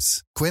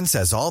Quince. Quince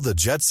has all the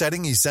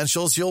jet-setting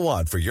essentials you'll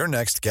want for your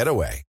next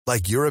getaway,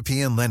 like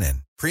European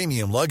linen,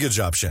 premium luggage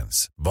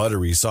options,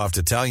 buttery soft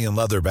Italian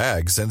leather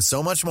bags, and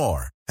so much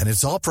more. And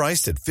it's all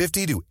priced at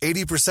 50 to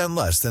 80%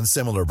 less than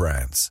similar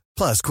brands.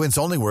 Plus, Quince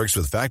only works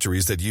with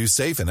factories that use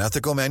safe and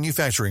ethical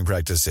manufacturing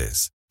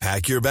practices.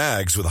 Pack your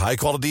bags with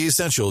high-quality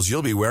essentials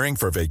you'll be wearing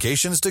for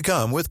vacations to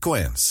come with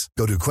Quince.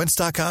 Go to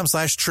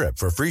quince.com/trip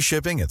for free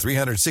shipping and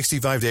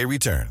 365-day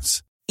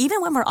returns.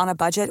 Even when we're on a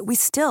budget, we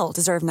still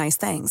deserve nice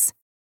things.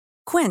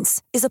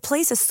 Quince is a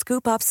place to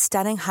scoop up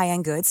stunning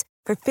high-end goods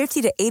for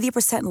 50 to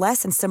 80%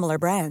 less than similar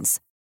brands.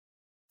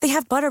 They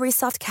have buttery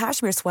soft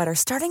cashmere sweaters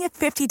starting at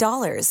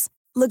 $50,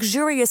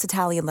 luxurious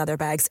Italian leather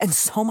bags, and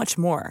so much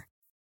more.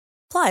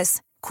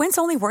 Plus, Quince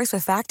only works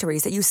with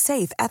factories that use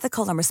safe,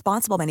 ethical, and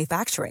responsible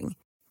manufacturing.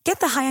 Get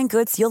the high-end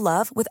goods you'll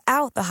love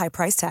without the high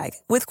price tag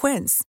with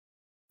Quince.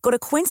 Go to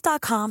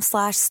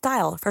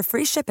quince.com/style for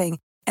free shipping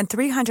and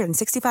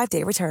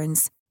 365-day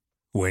returns.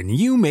 When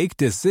you make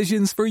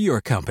decisions for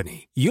your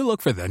company, you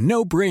look for the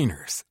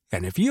no-brainers.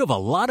 And if you have a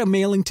lot of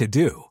mailing to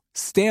do,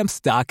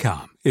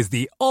 Stamps.com is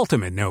the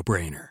ultimate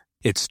no-brainer.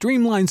 It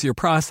streamlines your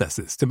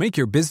processes to make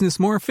your business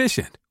more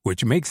efficient,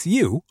 which makes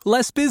you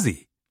less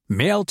busy.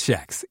 Mail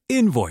checks,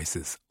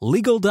 invoices,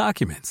 legal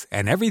documents,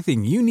 and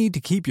everything you need to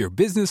keep your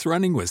business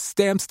running with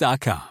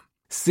Stamps.com.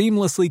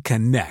 Seamlessly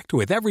connect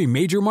with every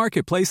major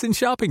marketplace and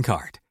shopping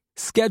cart.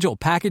 Schedule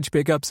package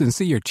pickups and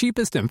see your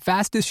cheapest and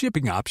fastest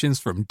shipping options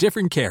from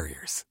different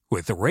carriers,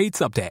 with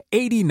rates up to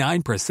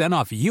 89%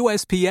 off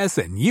USPS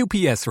and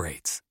UPS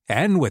rates.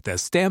 And with the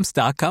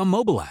Stamps.com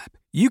mobile app,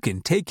 you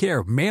can take care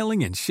of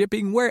mailing and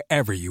shipping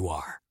wherever you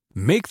are.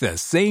 Make the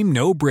same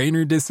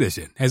no-brainer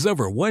decision as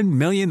over 1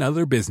 million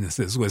other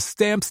businesses with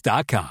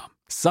Stamps.com.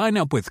 Sign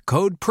up with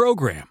code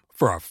PROGRAM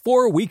for a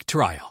 4-week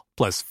trial,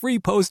 plus free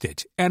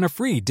postage and a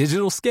free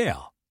digital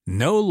scale.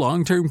 No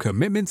long-term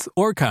commitments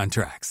or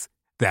contracts.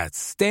 That's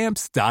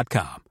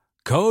Stamps.com.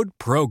 Code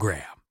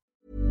PROGRAM.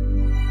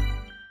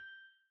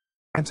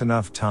 Spent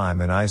enough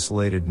time in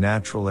isolated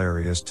natural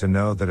areas to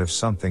know that if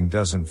something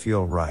doesn't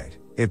feel right,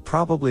 it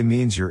probably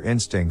means your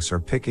instincts are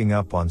picking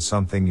up on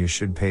something you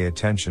should pay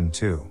attention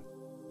to.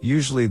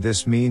 Usually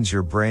this means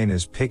your brain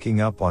is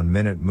picking up on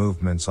minute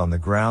movements on the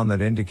ground that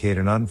indicate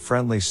an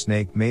unfriendly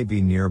snake may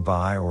be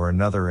nearby or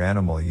another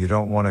animal you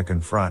don't want to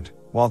confront.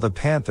 While the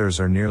panthers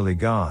are nearly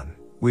gone,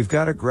 we've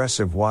got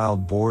aggressive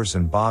wild boars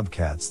and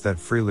bobcats that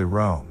freely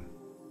roam.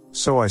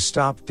 So I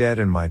stopped dead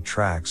in my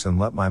tracks and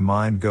let my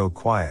mind go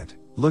quiet,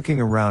 looking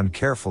around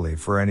carefully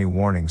for any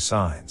warning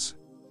signs.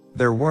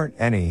 There weren't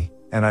any,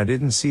 and I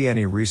didn't see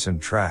any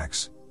recent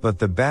tracks, but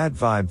the bad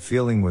vibe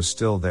feeling was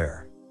still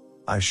there.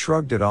 I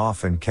shrugged it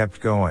off and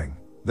kept going,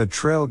 the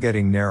trail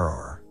getting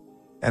narrower.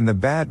 And the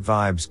bad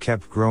vibes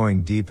kept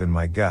growing deep in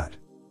my gut.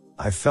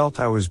 I felt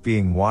I was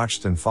being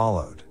watched and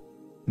followed.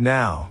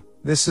 Now,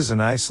 this is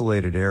an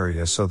isolated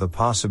area, so the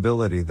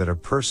possibility that a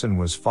person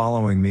was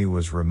following me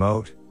was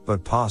remote,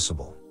 but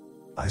possible.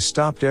 I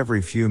stopped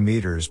every few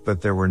meters, but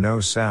there were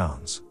no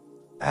sounds.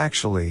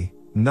 Actually,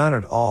 none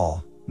at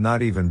all,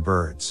 not even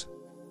birds.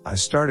 I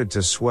started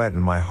to sweat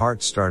and my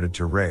heart started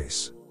to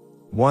race.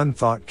 One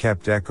thought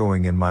kept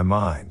echoing in my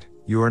mind: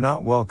 you are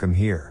not welcome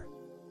here.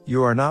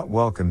 You are not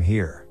welcome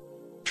here.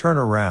 Turn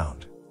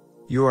around.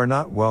 You are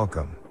not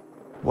welcome.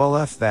 Well,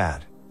 F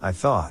that, I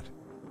thought.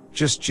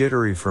 Just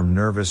jittery from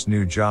nervous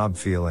new job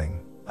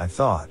feeling, I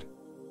thought.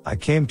 I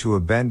came to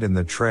a bend in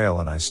the trail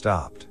and I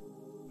stopped.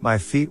 My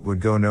feet would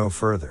go no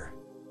further.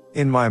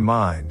 In my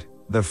mind,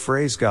 the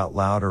phrase got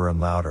louder and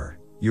louder: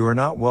 you are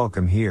not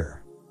welcome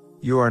here.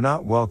 You are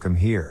not welcome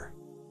here.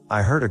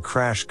 I heard a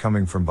crash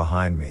coming from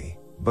behind me,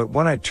 but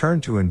when I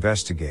turned to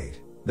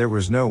investigate, there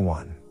was no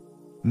one.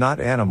 Not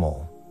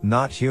animal,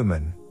 not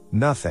human,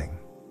 nothing.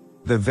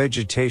 The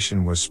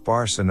vegetation was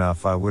sparse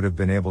enough I would have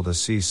been able to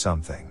see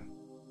something.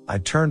 I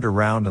turned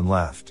around and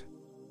left.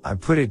 I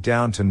put it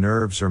down to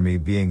nerves or me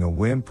being a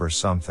wimp or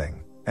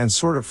something, and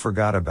sort of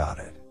forgot about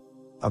it.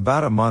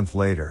 About a month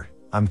later,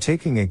 I'm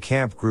taking a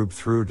camp group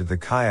through to the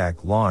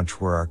kayak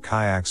launch where our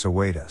kayaks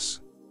await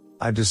us.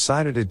 I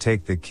decided to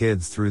take the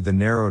kids through the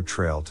narrow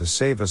trail to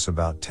save us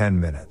about 10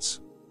 minutes.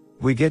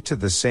 We get to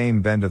the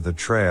same bend of the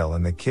trail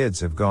and the kids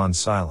have gone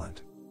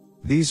silent.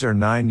 These are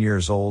 9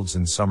 years olds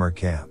in summer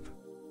camp.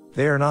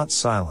 They are not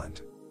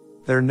silent.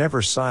 They're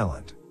never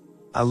silent.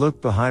 I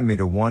look behind me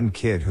to one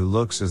kid who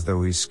looks as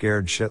though he's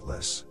scared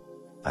shitless.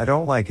 I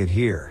don't like it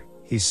here,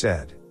 he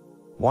said.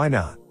 Why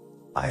not?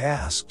 I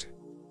asked.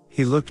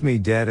 He looked me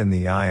dead in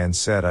the eye and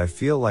said, I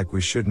feel like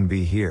we shouldn't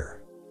be here.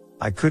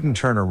 I couldn't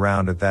turn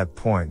around at that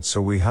point, so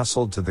we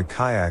hustled to the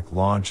kayak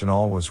launch and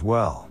all was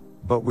well,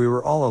 but we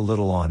were all a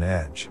little on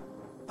edge.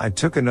 I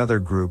took another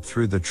group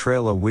through the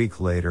trail a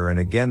week later and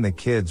again the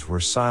kids were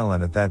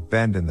silent at that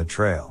bend in the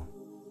trail.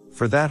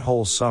 For that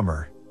whole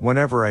summer,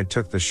 whenever I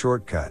took the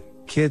shortcut,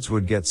 kids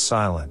would get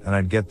silent and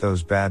I'd get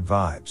those bad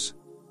vibes.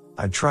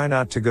 I try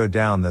not to go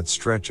down that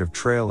stretch of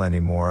trail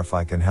anymore if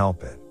I can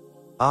help it.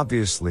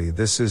 Obviously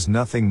this is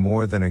nothing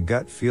more than a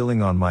gut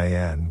feeling on my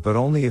end, but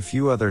only a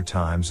few other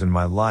times in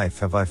my life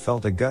have I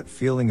felt a gut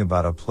feeling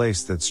about a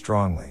place that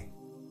strongly.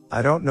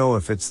 I don't know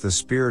if it's the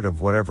spirit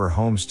of whatever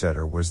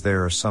homesteader was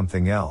there or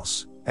something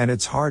else, and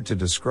it's hard to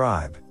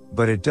describe,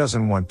 but it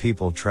doesn't want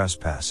people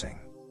trespassing.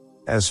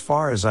 As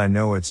far as I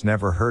know, it's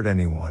never hurt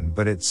anyone,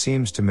 but it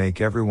seems to make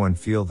everyone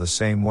feel the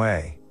same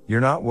way: you're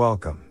not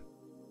welcome.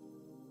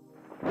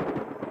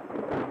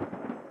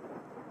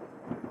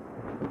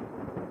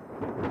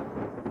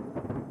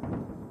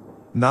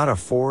 Not a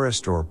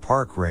forest or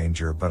park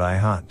ranger, but I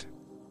hunt.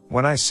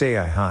 When I say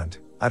I hunt,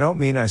 I don't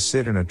mean I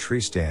sit in a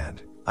tree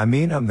stand. I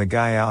mean I'm the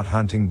guy out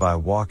hunting by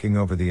walking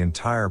over the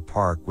entire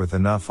park with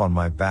enough on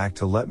my back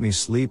to let me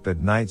sleep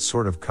at night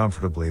sort of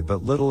comfortably,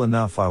 but little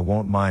enough I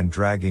won't mind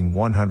dragging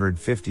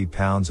 150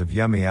 pounds of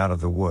yummy out of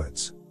the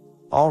woods.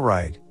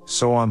 Alright,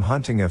 so I'm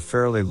hunting a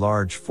fairly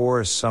large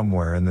forest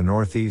somewhere in the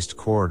northeast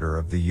corridor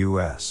of the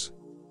US.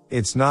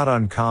 It's not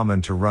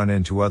uncommon to run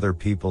into other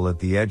people at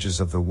the edges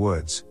of the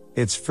woods.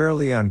 It's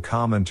fairly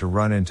uncommon to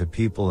run into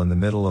people in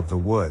the middle of the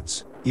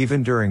woods,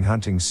 even during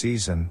hunting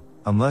season,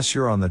 unless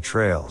you're on the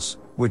trails,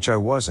 which I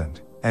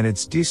wasn't, and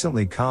it's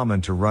decently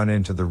common to run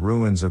into the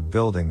ruins of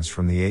buildings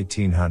from the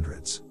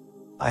 1800s.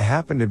 I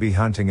happened to be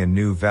hunting a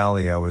new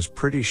valley I was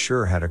pretty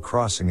sure had a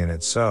crossing in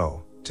it,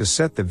 so, to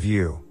set the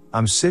view,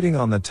 I'm sitting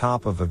on the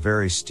top of a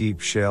very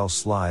steep shale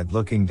slide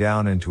looking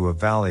down into a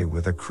valley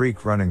with a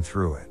creek running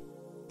through it.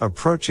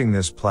 Approaching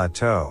this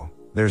plateau,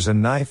 there's a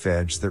knife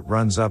edge that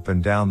runs up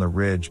and down the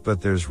ridge, but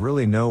there's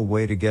really no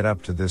way to get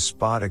up to this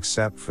spot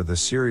except for the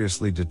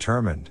seriously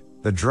determined,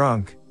 the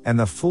drunk, and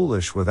the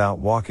foolish without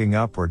walking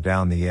up or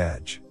down the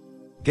edge.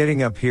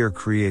 Getting up here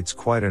creates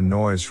quite a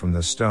noise from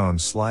the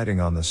stones sliding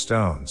on the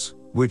stones,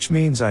 which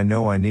means I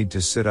know I need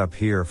to sit up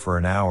here for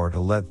an hour to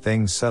let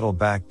things settle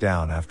back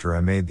down after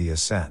I made the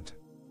ascent.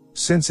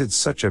 Since it's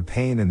such a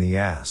pain in the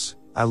ass,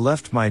 I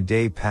left my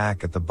day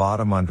pack at the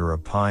bottom under a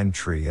pine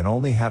tree and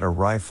only had a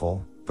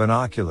rifle,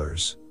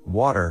 binoculars,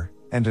 water,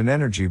 and an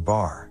energy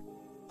bar.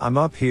 I'm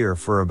up here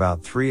for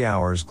about 3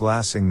 hours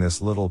glassing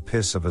this little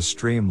piss of a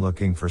stream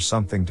looking for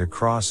something to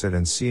cross it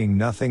and seeing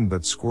nothing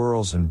but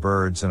squirrels and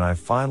birds, and I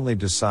finally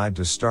decide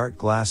to start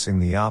glassing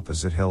the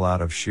opposite hill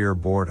out of sheer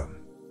boredom.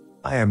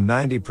 I am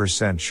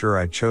 90% sure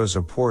I chose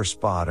a poor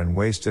spot and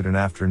wasted an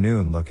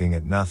afternoon looking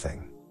at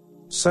nothing.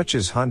 Such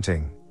is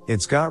hunting.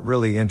 It's got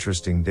really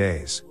interesting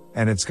days,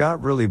 and it's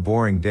got really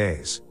boring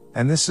days,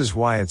 and this is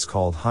why it's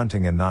called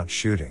hunting and not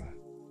shooting.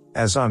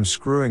 As I'm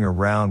screwing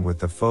around with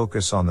the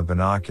focus on the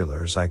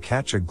binoculars, I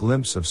catch a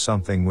glimpse of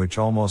something which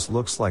almost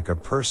looks like a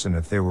person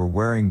if they were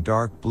wearing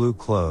dark blue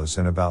clothes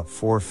and about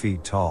 4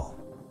 feet tall.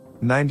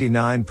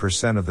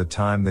 99% of the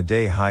time the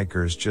day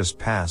hikers just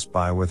pass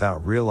by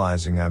without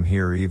realizing I'm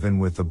here, even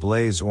with the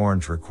blaze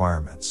orange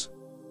requirements.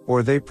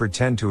 Or they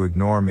pretend to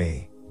ignore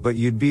me, but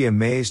you'd be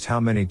amazed how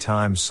many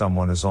times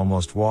someone has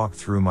almost walked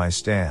through my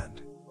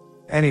stand.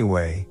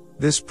 Anyway,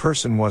 this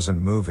person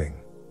wasn't moving,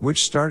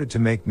 which started to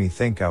make me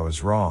think I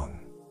was wrong.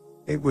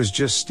 It was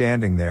just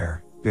standing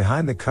there,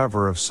 behind the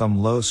cover of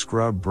some low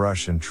scrub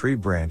brush and tree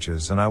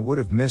branches, and I would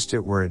have missed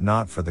it were it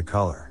not for the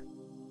color.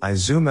 I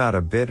zoom out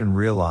a bit and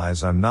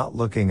realize I'm not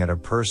looking at a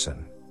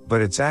person, but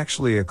it's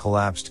actually a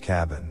collapsed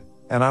cabin,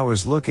 and I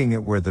was looking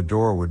at where the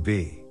door would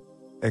be.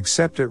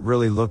 Except it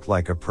really looked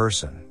like a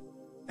person.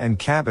 And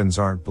cabins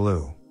aren't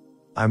blue.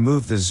 I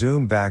move the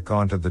zoom back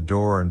onto the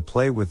door and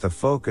play with the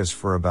focus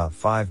for about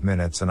 5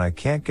 minutes, and I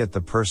can't get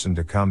the person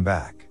to come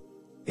back.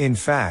 In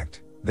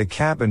fact, the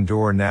cabin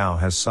door now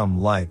has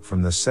some light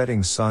from the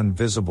setting sun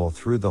visible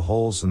through the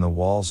holes in the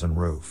walls and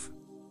roof.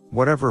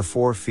 Whatever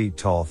 4 feet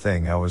tall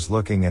thing I was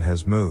looking at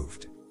has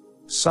moved.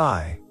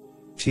 Sigh.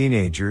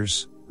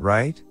 Teenagers,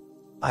 right?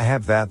 I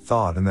have that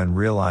thought and then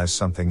realize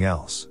something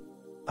else.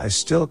 I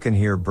still can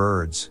hear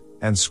birds,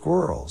 and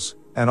squirrels,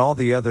 and all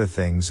the other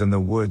things in the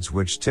woods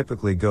which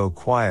typically go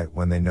quiet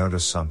when they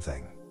notice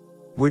something.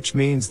 Which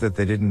means that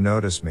they didn't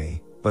notice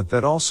me, but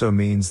that also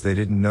means they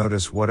didn't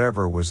notice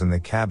whatever was in the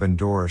cabin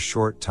door a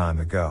short time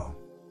ago.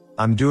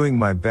 I'm doing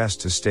my best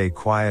to stay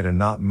quiet and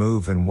not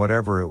move, and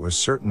whatever it was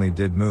certainly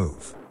did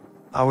move.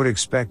 I would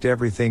expect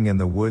everything in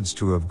the woods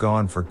to have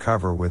gone for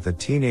cover with a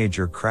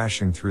teenager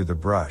crashing through the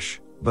brush,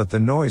 but the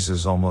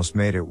noises almost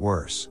made it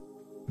worse.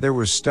 There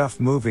was stuff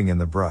moving in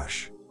the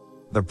brush.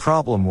 The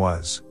problem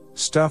was,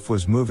 stuff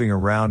was moving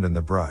around in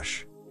the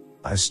brush.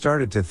 I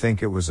started to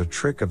think it was a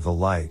trick of the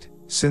light,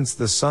 since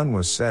the sun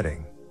was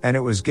setting, and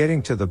it was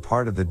getting to the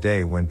part of the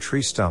day when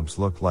tree stumps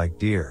looked like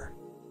deer.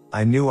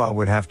 I knew I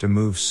would have to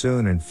move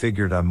soon and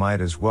figured I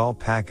might as well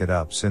pack it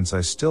up, since I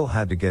still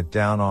had to get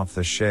down off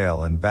the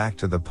shale and back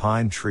to the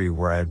pine tree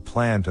where I had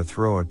planned to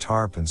throw a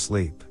tarp and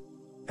sleep.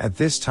 At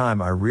this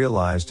time I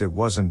realized it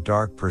wasn't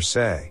dark per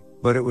se,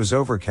 but it was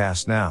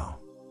overcast now.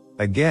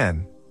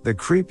 Again, the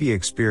creepy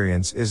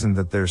experience isn't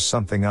that there's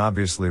something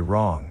obviously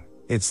wrong,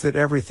 it's that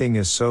everything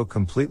is so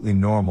completely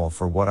normal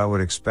for what I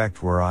would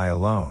expect were I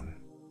alone.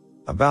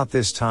 About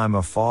this time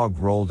a fog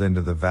rolled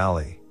into the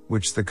valley,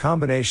 which the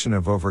combination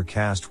of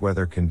overcast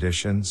weather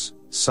conditions,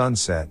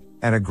 sunset,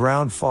 and a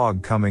ground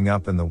fog coming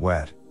up in the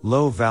wet,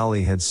 low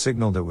valley had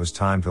signaled it was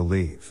time to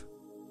leave.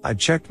 I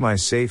checked my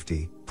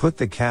safety, put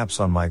the caps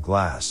on my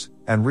glass,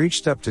 and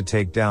reached up to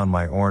take down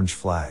my orange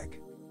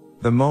flag.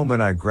 The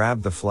moment I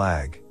grabbed the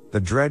flag, the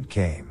dread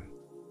came.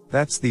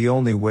 That's the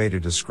only way to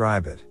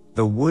describe it.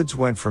 The woods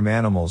went from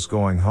animals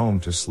going home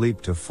to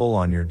sleep to full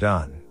on you're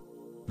done.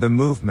 The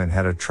movement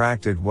had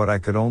attracted what I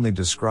could only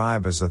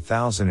describe as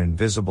 1,000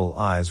 invisible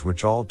eyes,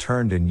 which all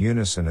turned in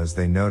unison as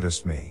they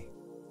noticed me.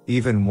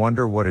 Even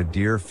wonder what a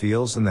deer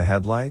feels in the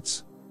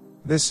headlights?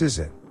 This is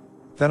it.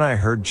 Then I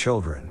heard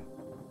children.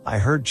 I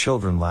heard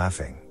children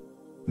laughing.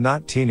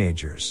 Not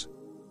teenagers.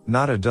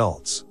 Not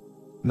adults.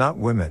 Not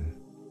women.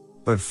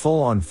 But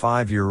full-on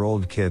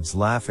 5-year-old kids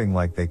laughing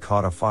like they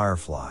caught a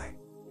firefly.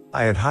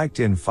 I had hiked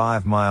in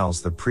 5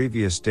 miles the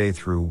previous day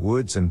through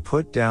woods and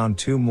put down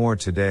 2 more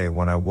today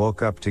when I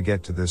woke up to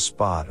get to this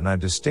spot, and I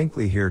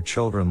distinctly hear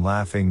children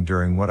laughing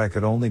during what I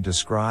could only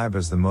describe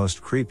as the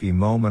most creepy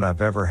moment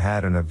I've ever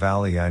had in a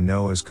valley I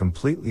know is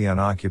completely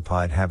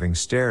unoccupied, having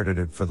stared at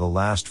it for the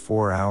last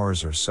 4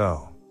 hours or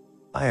so.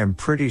 I am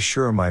pretty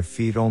sure my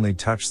feet only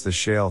touched the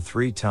shale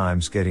 3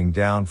 times getting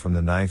down from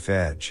the knife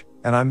edge,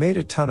 and I made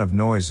a ton of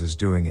noises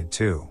doing it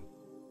too.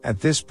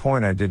 At this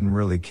point I didn't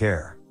really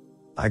care.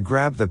 I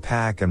grabbed the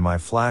pack and my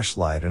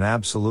flashlight and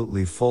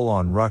absolutely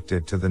full-on rucked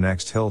it to the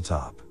next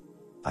hilltop.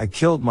 I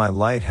killed my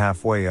light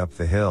halfway up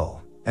the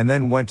hill, and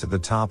then went to the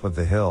top of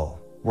the hill,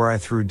 where I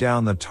threw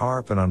down the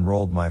tarp and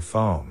unrolled my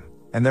foam,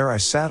 and there I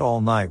sat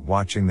all night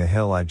watching the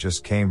hill I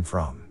just came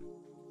from.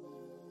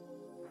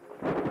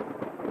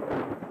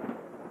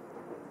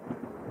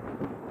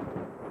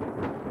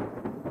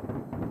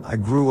 I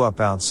grew up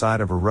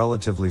outside of a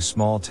relatively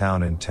small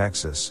town in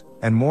Texas,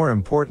 and more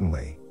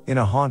importantly, in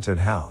a haunted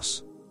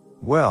house.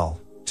 Well,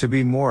 to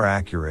be more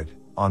accurate,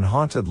 on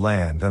haunted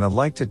land, and I'd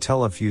like to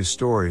tell a few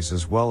stories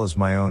as well as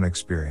my own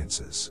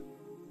experiences.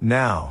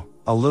 Now,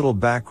 A little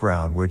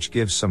background which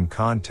gives some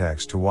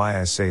context to why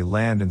I say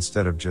land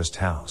instead of just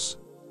house.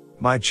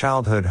 My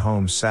childhood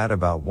home sat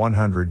about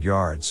 100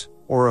 yards,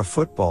 or a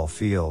football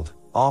field,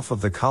 off of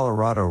the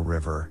Colorado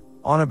River,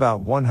 on about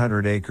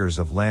 100 acres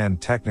of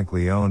land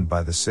technically owned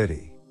by the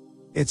city.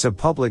 It's a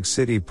public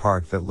city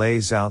park that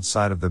lays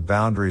outside of the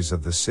boundaries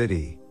of the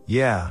city.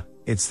 Yeah,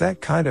 it's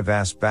that kind of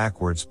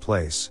ass-backwards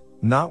place,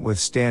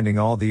 notwithstanding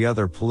all the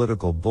other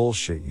political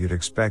bullshit you'd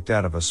expect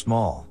out of a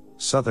small,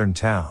 southern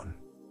town.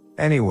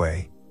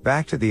 Anyway,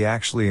 back to the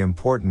actually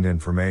important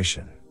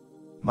information.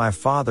 My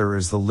father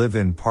is the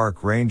live-in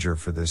park ranger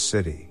for this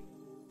city.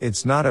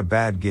 It's not a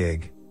bad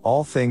gig,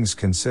 all things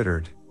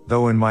considered,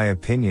 though in my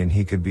opinion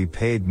he could be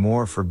paid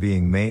more for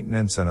being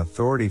maintenance and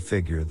authority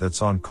figure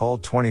that's on call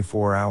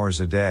 24 hours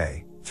a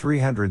day,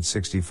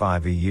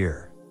 365 a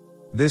year.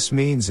 This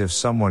means if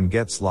someone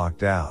gets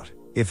locked out,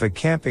 if a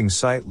camping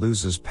site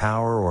loses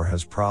power or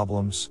has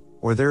problems,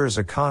 or there is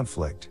a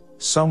conflict,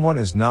 someone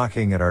is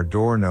knocking at our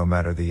door no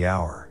matter the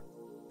hour.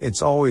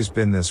 It's always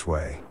been this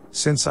way,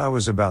 since I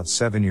was about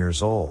 7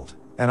 years old,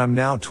 and I'm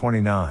now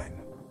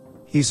 29.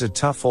 He's a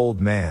tough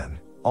old man,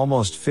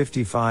 almost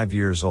 55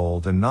 years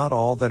old and not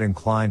all that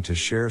inclined to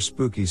share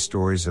spooky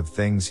stories of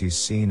things he's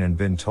seen and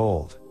been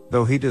told,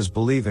 though he does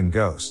believe in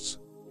ghosts.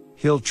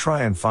 He'll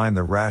try and find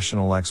the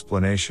rational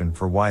explanation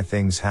for why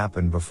things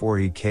happen before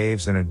he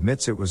caves and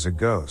admits it was a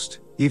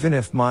ghost, even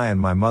if my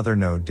mother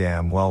know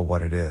damn well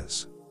what it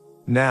is.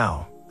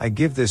 Now, I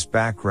give this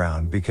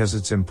background because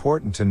it's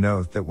important to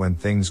note that when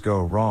things go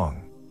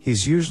wrong,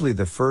 he's usually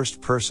the first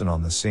person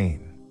on the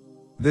scene.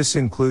 This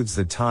includes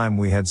the time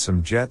we had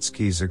some jet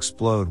skis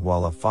explode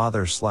while a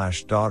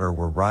father/daughter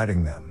were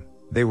riding them.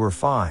 They were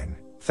fine,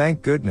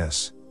 thank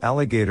goodness.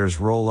 Alligators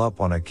roll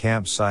up on a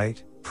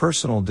campsite,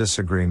 personal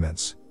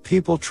disagreements,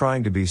 people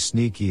trying to be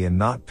sneaky and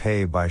not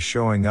pay by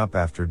showing up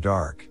after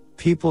dark,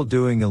 people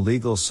doing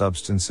illegal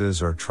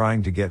substances or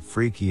trying to get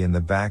freaky in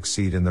the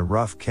backseat in the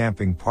rough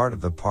camping part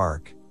of the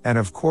park, and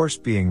of course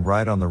being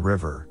right on the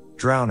river,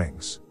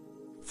 drownings.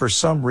 For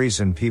some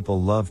reason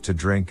people love to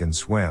drink and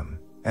swim,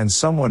 and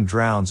someone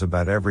drowns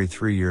about every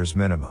 3 years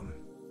minimum.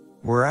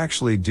 We're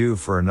actually due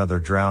for another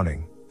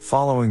drowning,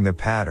 following the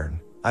pattern.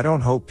 I don't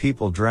hope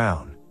people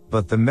drown,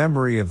 but the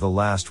memory of the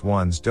last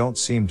ones don't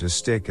seem to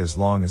stick as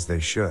long as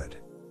they should.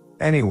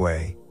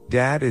 Anyway,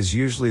 Dad is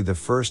usually the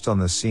first on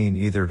the scene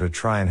either to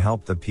try and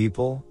help the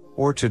people,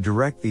 or to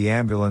direct the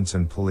ambulance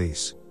and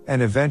police,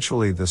 and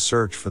eventually the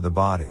search for the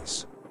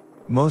bodies.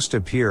 Most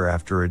appear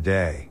after a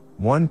day.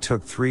 One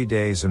took 3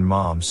 days and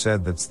Mom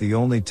said that's the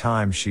only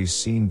time she's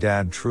seen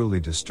Dad truly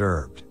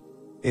disturbed.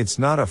 It's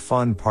not a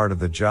fun part of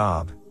the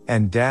job,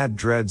 and Dad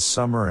dreads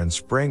summer and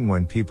spring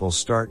when people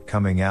start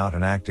coming out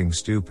and acting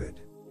stupid.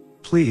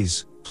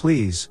 Please,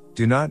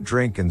 do not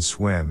drink and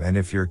swim, and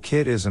if your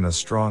kid isn't a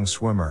strong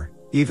swimmer,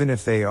 even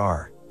if they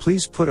are,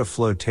 please put a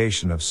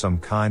flotation of some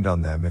kind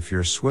on them if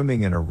you're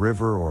swimming in a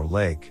river or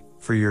lake,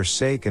 for your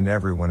sake and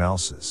everyone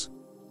else's.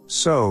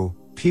 So,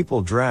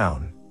 people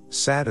drown,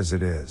 sad as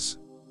it is.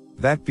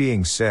 That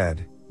being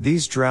said,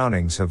 these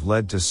drownings have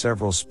led to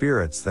several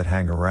spirits that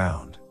hang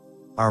around.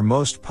 Our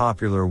most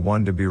popular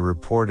one to be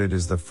reported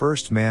is the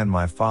first man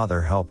my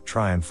father helped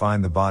try and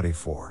find the body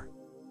for.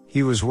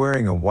 He was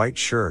wearing a white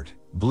shirt,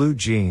 blue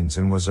jeans,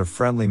 and was a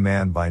friendly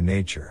man by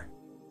nature.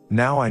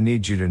 Now I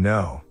need you to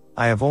know,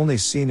 I have only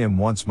seen him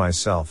once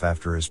myself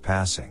after his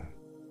passing.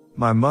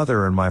 My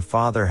mother and my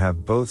father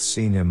have both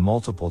seen him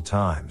multiple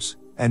times,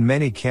 and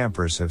many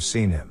campers have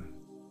seen him.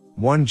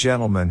 One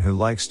gentleman who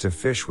likes to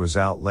fish was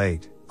out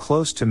late,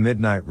 close to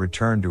midnight,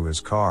 returned to his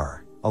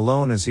car,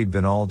 alone as he'd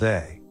been all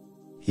day.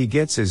 He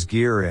gets his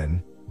gear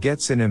in,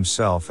 gets in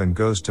himself and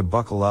goes to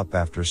buckle up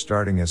after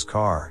starting his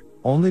car,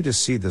 only to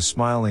see the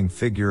smiling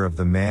figure of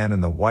the man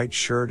in the white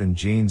shirt and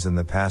jeans in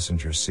the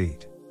passenger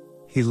seat.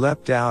 He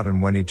leapt out,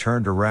 and when he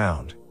turned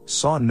around,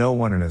 saw no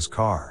one in his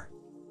car.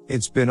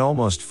 It's been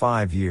almost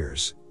 5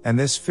 years, and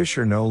this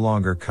fisher no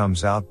longer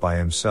comes out by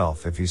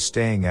himself if he's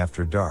staying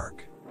after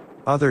dark.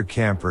 Other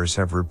campers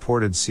have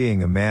reported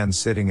seeing a man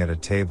sitting at a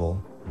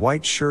table,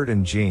 white shirt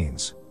and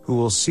jeans, who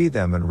will see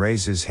them and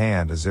raise his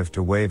hand as if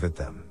to wave at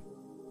them.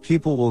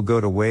 People will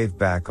go to wave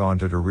back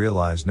onto to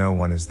realize no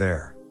one is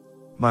there.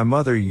 My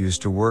mother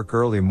used to work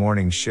early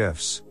morning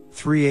shifts,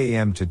 3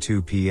 a.m. to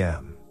 2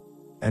 p.m.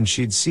 And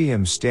she'd see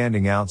him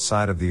standing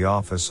outside of the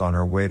office on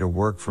her way to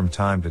work from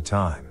time to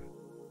time.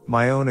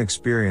 My own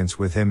experience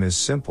with him is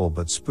simple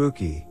but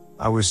spooky.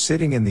 I was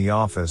sitting in the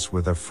office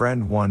with a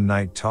friend one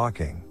night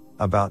talking.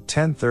 About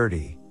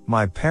 10:30,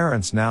 my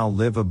parents now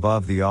live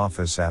above the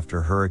office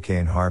after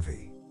Hurricane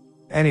Harvey.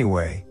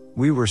 Anyway,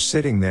 we were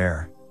sitting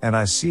there, and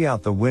I see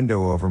out the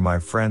window over my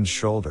friend's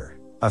shoulder,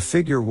 a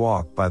figure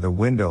walk by the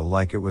window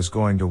like it was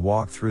going to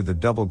walk through the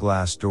double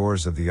glass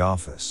doors of the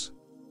office.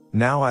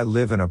 Now I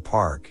live in a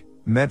park,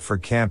 meant for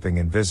camping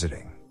and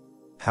visiting.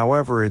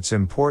 However, it's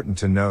important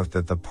to note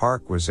that the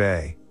park was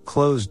A,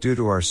 closed due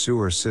to our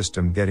sewer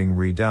system getting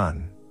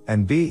redone,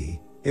 and B,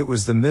 it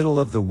was the middle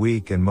of the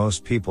week and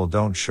most people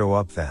don't show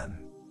up then.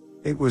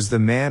 It was the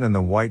man in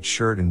the white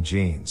shirt and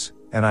jeans,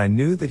 and I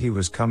knew that he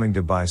was coming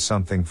to buy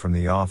something from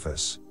the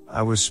office.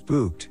 I was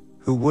spooked,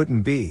 who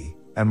wouldn't be,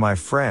 and my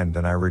friend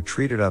and I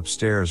retreated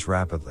upstairs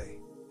rapidly.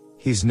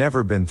 He's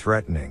never been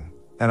threatening,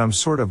 and I'm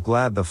sort of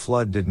glad the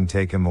flood didn't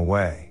take him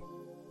away.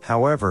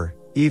 However,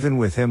 even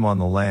with him on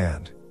the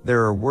land,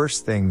 there are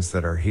worse things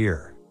that are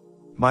here.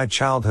 My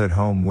childhood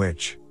home,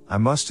 which, I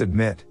must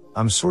admit,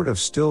 I'm sort of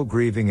still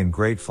grieving and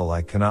grateful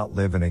I cannot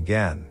live in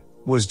again,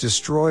 was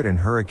destroyed in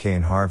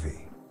Hurricane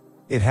Harvey.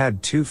 It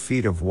had 2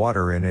 feet of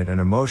water in it and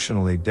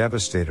emotionally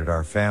devastated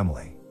our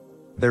family.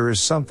 There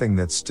is something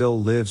that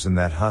still lives in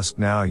that husk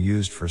now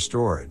used for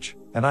storage,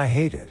 and I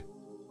hate it.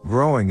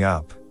 Growing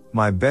up,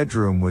 my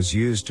bedroom was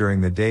used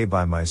during the day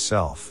by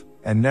myself,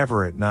 and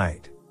never at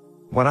night.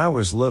 When I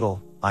was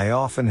little, I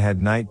often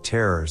had night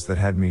terrors that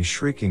had me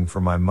shrieking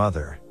for my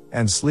mother,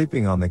 and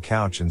sleeping on the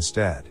couch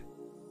instead.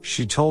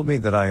 She told me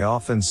that I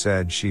often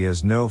said she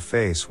has no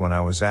face when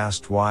I was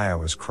asked why I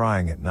was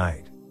crying at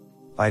night.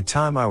 By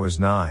time I was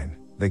 9,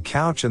 the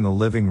couch in the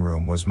living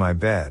room was my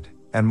bed,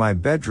 and my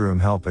bedroom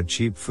held a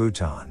cheap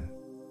futon.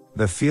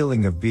 The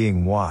feeling of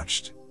being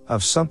watched,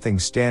 of something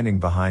standing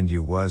behind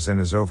you was and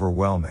is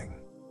overwhelming.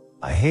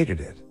 I hated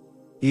it.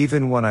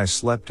 Even when I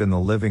slept in the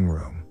living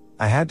room,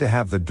 I had to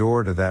have the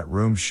door to that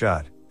room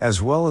shut,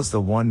 as well as the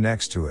one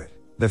next to it.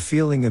 The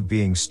feeling of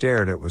being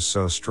stared at was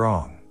so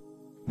strong.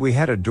 We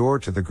had a door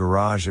to the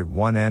garage at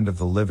one end of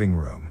the living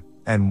room,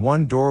 and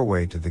one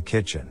doorway to the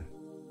kitchen.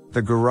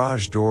 The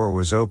garage door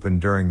was open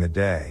during the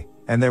day,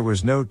 and there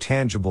was no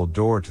tangible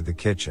door to the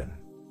kitchen.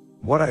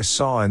 What I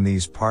saw in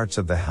these parts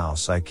of the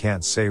house I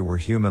can't say were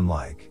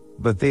human-like,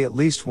 but they at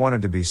least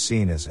wanted to be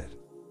seen as it.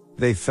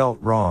 They felt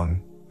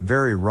wrong,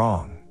 very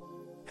wrong.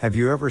 Have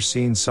you ever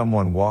seen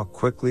someone walk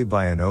quickly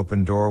by an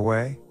open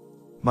doorway?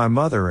 My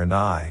mother and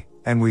I,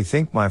 and we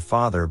think my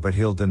father but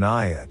he'll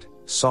deny it,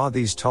 saw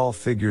these tall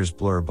figures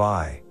blur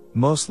by,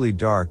 mostly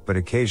dark but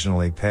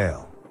occasionally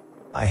pale.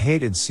 I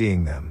hated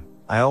seeing them.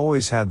 I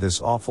always had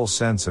this awful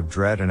sense of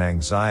dread and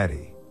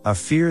anxiety, a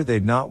fear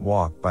they'd not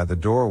walk by the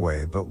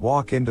doorway but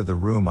walk into the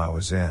room I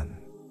was in.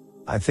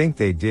 I think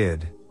they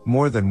did,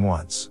 more than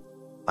once.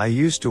 I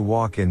used to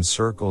walk in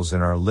circles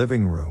in our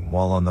living room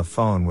while on the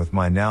phone with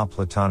my now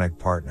platonic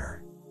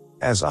partner.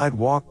 As I'd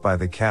walk by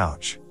the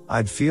couch,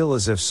 I'd feel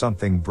as if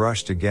something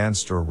brushed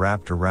against or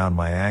wrapped around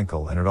my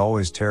ankle, and it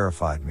always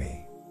terrified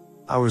me.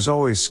 I was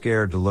always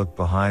scared to look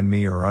behind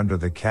me or under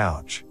the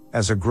couch,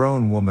 as a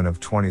grown woman of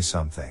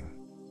 20-something.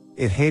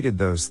 It hated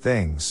those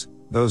things,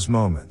 those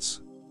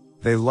moments.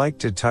 They liked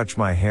to touch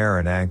my hair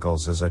and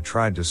ankles as I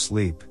tried to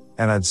sleep,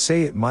 and I'd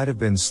say it might have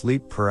been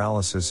sleep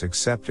paralysis,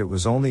 except it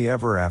was only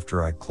ever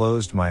after I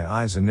closed my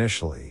eyes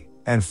initially,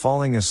 and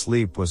falling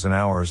asleep was an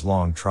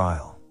hours-long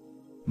trial.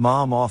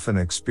 Mom often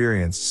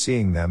experienced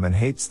seeing them and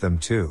hates them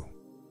too.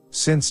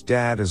 Since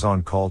Dad is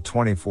on call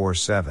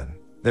 24/7,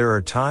 there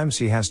are times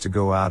he has to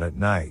go out at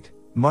night,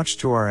 much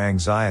to our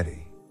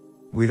anxiety.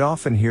 We'd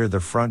often hear the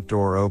front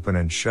door open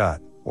and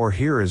shut, or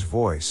hear his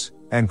voice,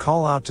 and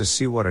call out to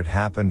see what had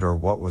happened or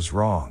what was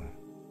wrong.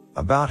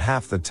 About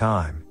half the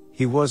time,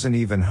 he wasn't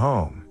even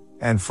home,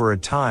 and for a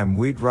time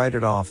we'd write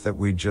it off that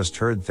we'd just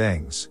heard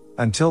things,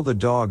 until the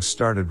dogs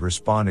started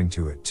responding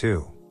to it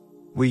too.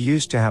 We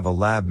used to have a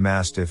lab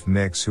mastiff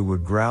mix who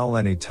would growl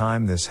any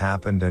time this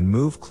happened and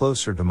move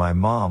closer to my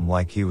mom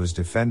like he was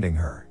defending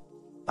her.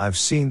 I've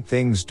seen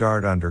things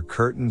dart under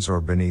curtains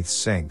or beneath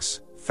sinks,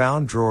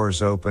 found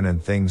drawers open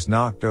and things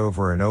knocked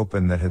over and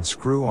open that had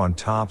screw-on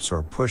tops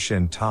or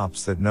push-in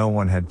tops that no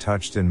one had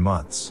touched in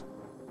months.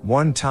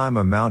 One time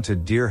a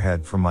mounted deer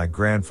head from my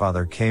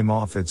grandfather came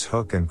off its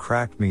hook and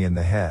cracked me in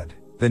the head.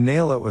 The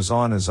nail it was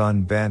on is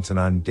unbent and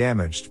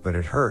undamaged, but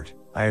it hurt,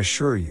 I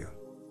assure you.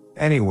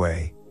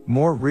 Anyway,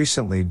 more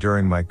recently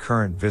during my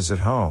current visit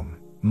home,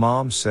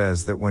 Mom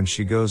says that when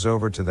she goes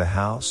over to the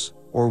house,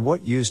 or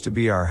what used to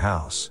be our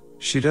house,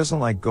 she doesn't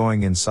like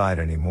going inside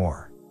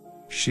anymore.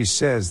 She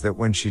says that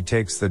when she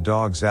takes the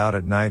dogs out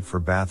at night for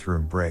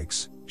bathroom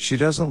breaks, she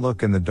doesn't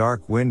look in the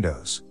dark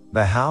windows.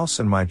 The house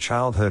and my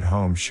childhood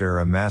home share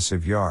a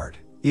massive yard,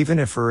 even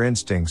if her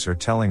instincts are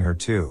telling her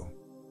to.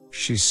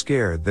 She's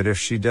scared that if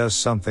she does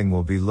something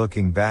we'll be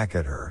looking back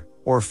at her,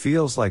 or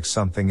feels like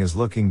something is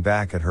looking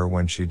back at her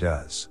when she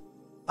does.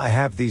 I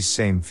have these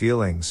same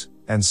feelings,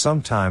 and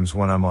sometimes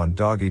when I'm on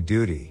doggy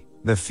duty,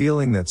 the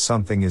feeling that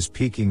something is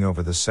peeking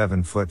over the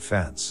 7-foot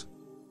fence.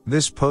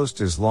 This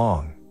post is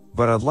long,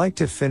 but I'd like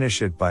to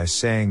finish it by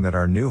saying that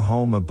our new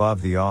home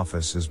above the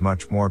office is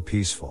much more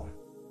peaceful.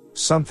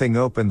 Something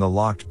opened the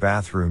locked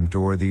bathroom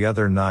door the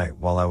other night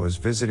while I was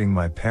visiting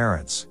my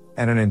parents,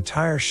 and an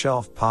entire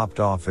shelf popped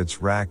off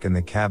its rack in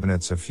the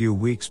cabinets a few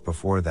weeks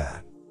before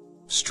that.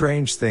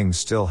 Strange things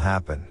still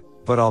happen,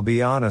 but I'll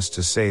be honest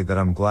to say that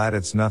I'm glad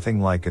it's nothing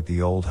like at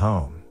the old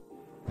home.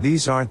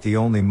 These aren't the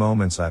only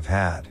moments I've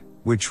had,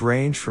 which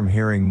range from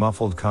hearing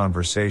muffled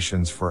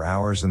conversations for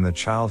hours in the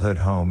childhood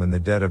home in the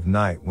dead of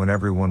night when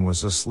everyone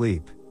was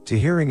asleep, to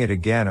hearing it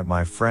again at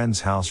my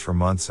friend's house for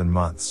months and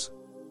months.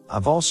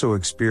 I've also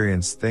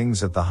experienced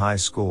things at the high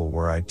school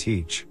where I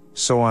teach,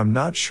 so I'm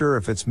not sure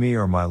if it's me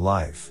or my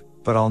life,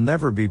 but I'll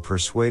never be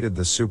persuaded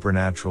the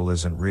supernatural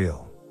isn't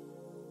real.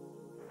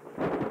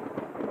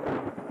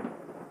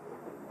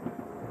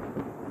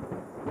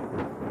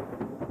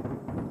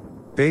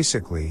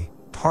 Basically,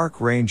 park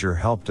ranger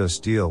helped us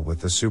deal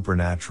with the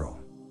supernatural.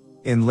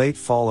 In late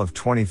fall of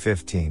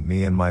 2015,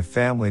 me and my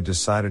family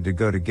decided to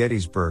go to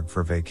Gettysburg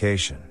for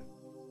vacation.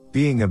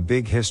 Being a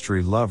big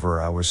history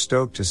lover, I was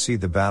stoked to see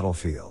the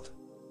battlefield.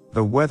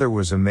 The weather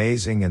was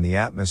amazing and the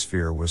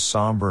atmosphere was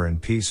somber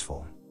and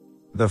peaceful.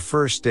 The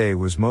first day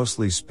was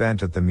mostly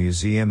spent at the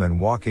museum and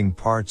walking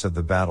parts of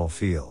the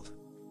battlefield.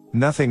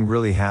 Nothing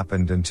really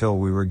happened until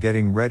we were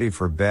getting ready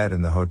for bed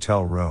in the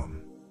hotel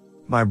room.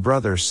 My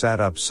brother sat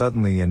up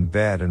suddenly in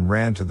bed and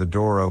ran to the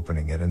door,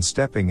 opening it and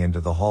stepping into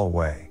the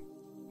hallway.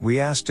 We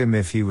asked him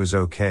if he was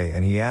okay,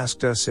 and he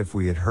asked us if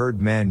we had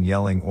heard men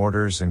yelling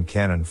orders and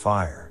cannon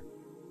fire.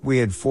 We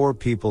had 4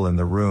 people in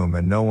the room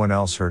and no one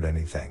else heard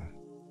anything.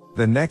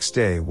 The next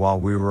day, while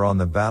we were on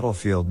the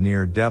battlefield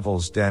near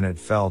Devil's Den, it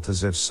felt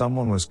as if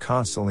someone was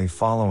constantly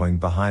following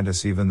behind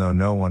us even though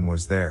no one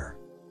was there.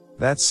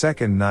 That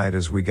second night,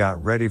 as we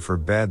got ready for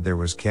bed, there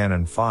was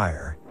cannon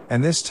fire,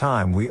 and this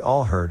time we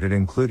all heard it,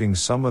 including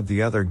some of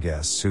the other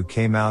guests who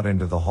came out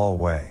into the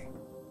hallway.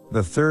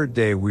 The third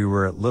day we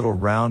were at Little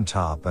Round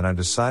Top, and I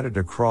decided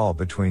to crawl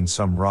between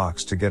some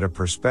rocks to get a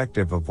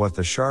perspective of what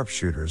the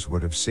sharpshooters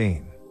would have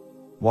seen.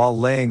 While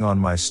laying on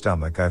my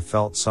stomach, I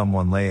felt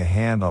someone lay a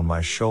hand on my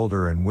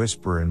shoulder and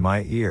whisper in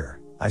my ear,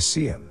 "I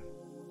see him."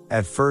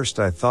 At first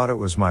I thought it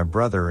was my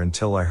brother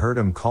until I heard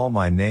him call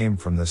my name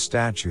from the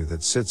statue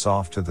that sits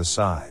off to the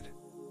side.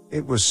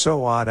 It was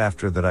so odd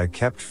after that I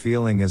kept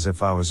feeling as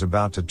if I was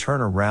about to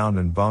turn around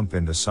and bump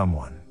into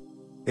someone.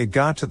 It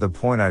got to the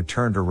point I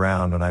turned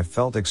around and I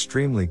felt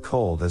extremely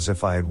cold, as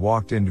if I had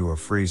walked into a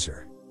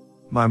freezer.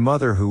 My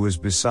mother, who was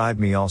beside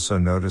me, also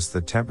noticed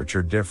the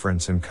temperature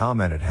difference and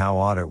commented how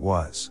odd it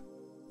was.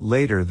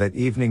 Later that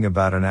evening,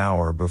 about an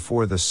hour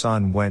before the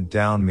sun went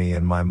down, me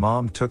and my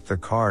mom took the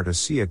car to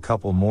see a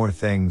couple more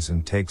things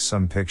and take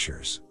some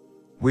pictures.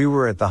 We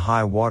were at the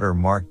high water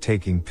mark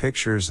taking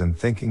pictures and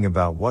thinking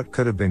about what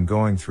could have been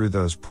going through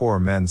those poor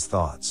men's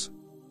thoughts.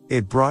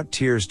 It brought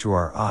tears to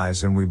our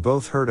eyes, and we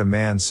both heard a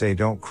man say,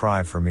 "Don't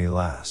cry for me,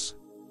 lass."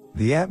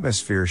 The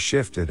atmosphere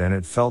shifted and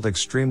it felt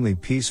extremely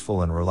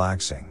peaceful and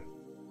relaxing.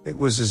 It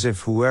was as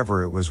if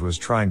whoever it was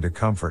trying to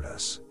comfort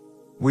us.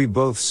 We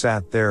both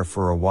sat there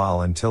for a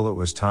while until it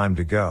was time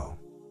to go.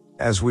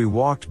 As we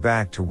walked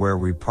back to where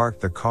we parked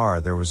the car,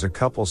 there was a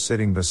couple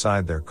sitting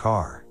beside their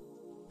car.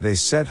 They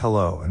said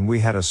hello and we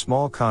had a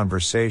small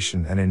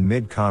conversation, and in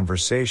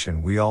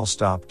mid-conversation we all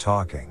stopped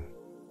talking.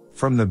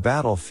 From the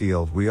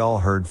battlefield we all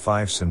heard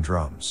fifes and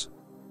drums.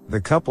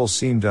 The couple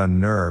seemed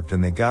unnerved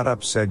and they got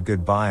up, said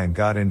goodbye and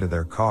got into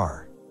their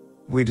car.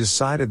 We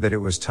decided that it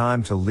was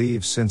time to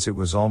leave since it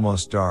was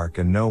almost dark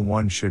and no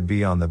one should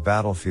be on the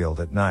battlefield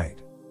at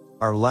night.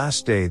 Our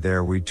last day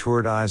there, we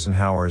toured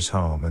Eisenhower's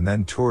home and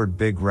then toured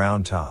Big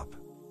Round Top.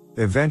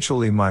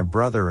 Eventually my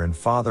brother and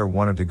father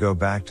wanted to go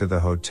back to the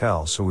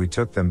hotel, so we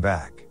took them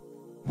back.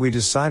 We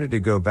decided to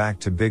go back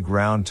to Big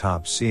Round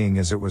Top, seeing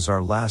as it was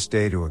our last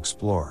day to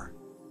explore.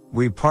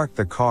 We parked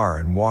the car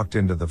and walked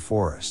into the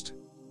forest.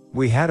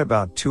 We had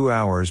about 2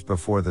 hours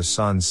before the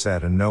sun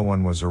set and no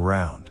one was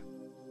around.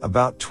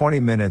 About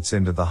 20 minutes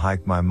into the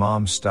hike, my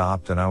mom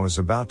stopped and I was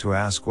about to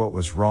ask what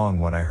was wrong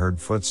when I heard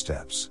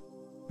footsteps.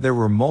 There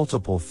were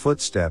multiple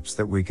footsteps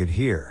that we could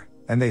hear,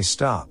 and they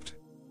stopped.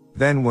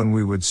 Then when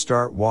we would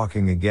start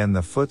walking again,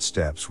 the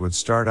footsteps would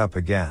start up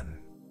again.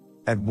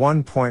 At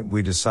one point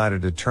we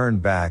decided to turn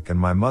back and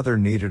my mother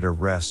needed a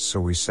rest, so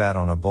we sat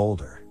on a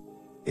boulder.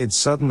 It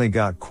suddenly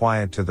got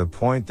quiet to the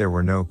point there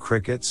were no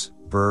crickets,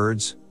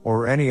 birds,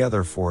 or any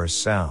other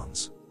forest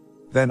sounds.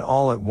 Then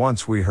all at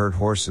once we heard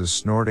horses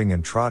snorting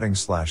and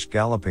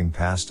trotting/galloping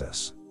past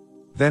us.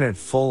 Then it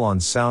full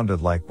on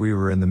sounded like we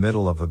were in the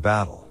middle of a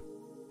battle.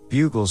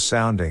 Bugles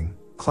sounding,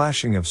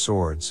 clashing of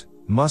swords,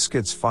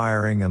 muskets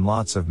firing, and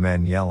lots of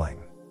men yelling.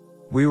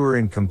 We were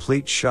in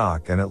complete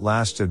shock and it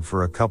lasted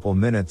for a couple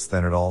minutes,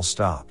 then it all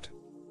stopped.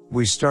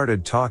 We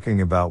started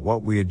talking about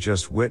what we had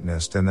just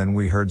witnessed, and then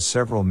we heard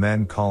several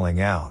men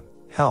calling out,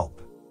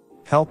 "Help!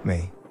 Help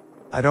me!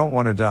 I don't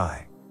want to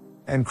die!"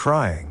 and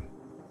crying.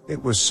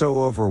 It was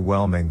so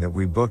overwhelming that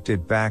we booked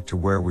it back to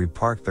where we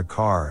parked the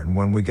car, and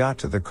when we got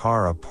to the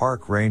car, a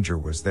park ranger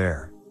was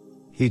there.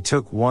 He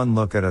took one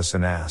look at us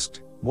and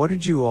asked, "What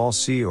did you all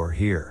see or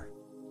hear?"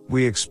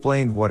 We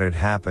explained what had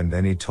happened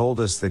and he told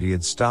us that he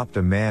had stopped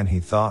a man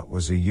he thought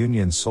was a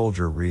Union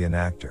soldier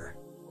reenactor.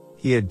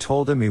 He had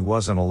told him he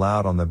wasn't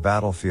allowed on the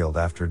battlefield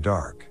after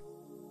dark.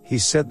 He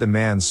said the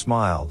man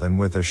smiled and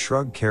with a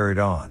shrug carried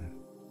on.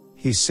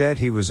 He said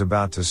he was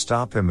about to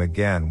stop him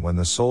again when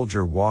the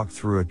soldier walked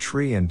through a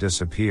tree and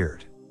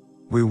disappeared.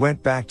 We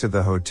went back to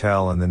the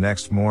hotel, and the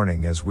next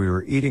morning as we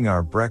were eating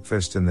our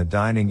breakfast in the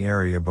dining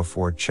area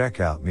before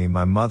checkout, me,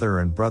 my mother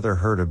and brother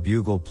heard a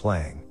bugle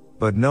playing,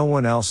 but no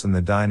one else in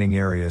the dining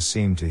area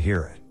seemed to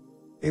hear it.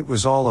 It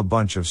was all a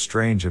bunch of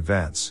strange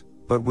events,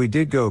 but we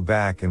did go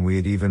back and we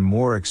had even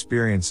more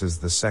experiences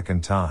the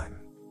second time.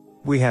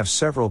 We have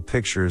several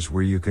pictures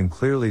where you can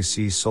clearly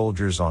see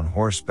soldiers on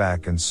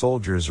horseback and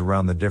soldiers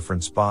around the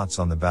different spots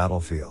on the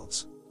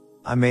battlefields.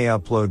 I may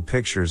upload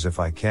pictures if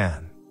I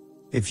can.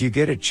 If you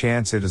get a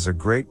chance, it is a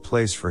great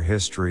place for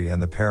history and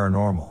the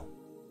paranormal.